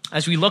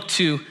 as we look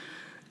to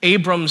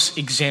Abram's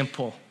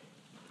example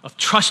of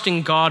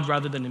trusting God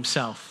rather than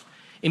himself,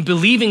 in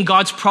believing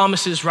God's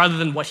promises rather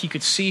than what he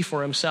could see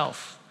for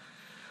himself,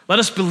 let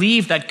us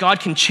believe that God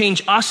can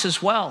change us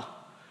as well.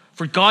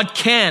 For God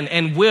can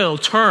and will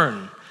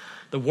turn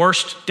the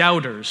worst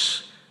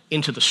doubters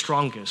into the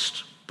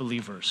strongest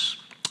believers.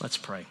 Let's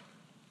pray.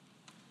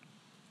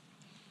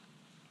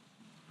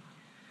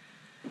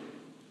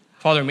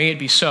 Father, may it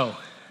be so.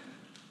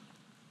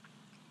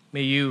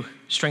 May you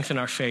strengthen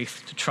our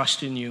faith to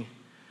trust in you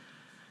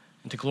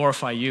and to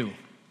glorify you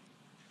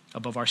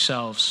above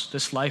ourselves.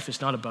 This life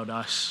is not about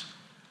us,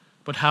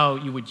 but how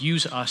you would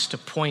use us to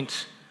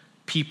point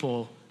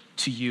people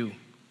to you,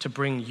 to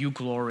bring you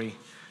glory.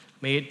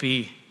 May it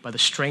be by the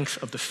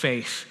strength of the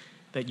faith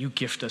that you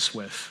gift us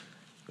with.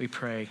 We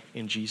pray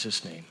in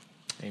Jesus' name.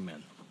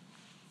 Amen.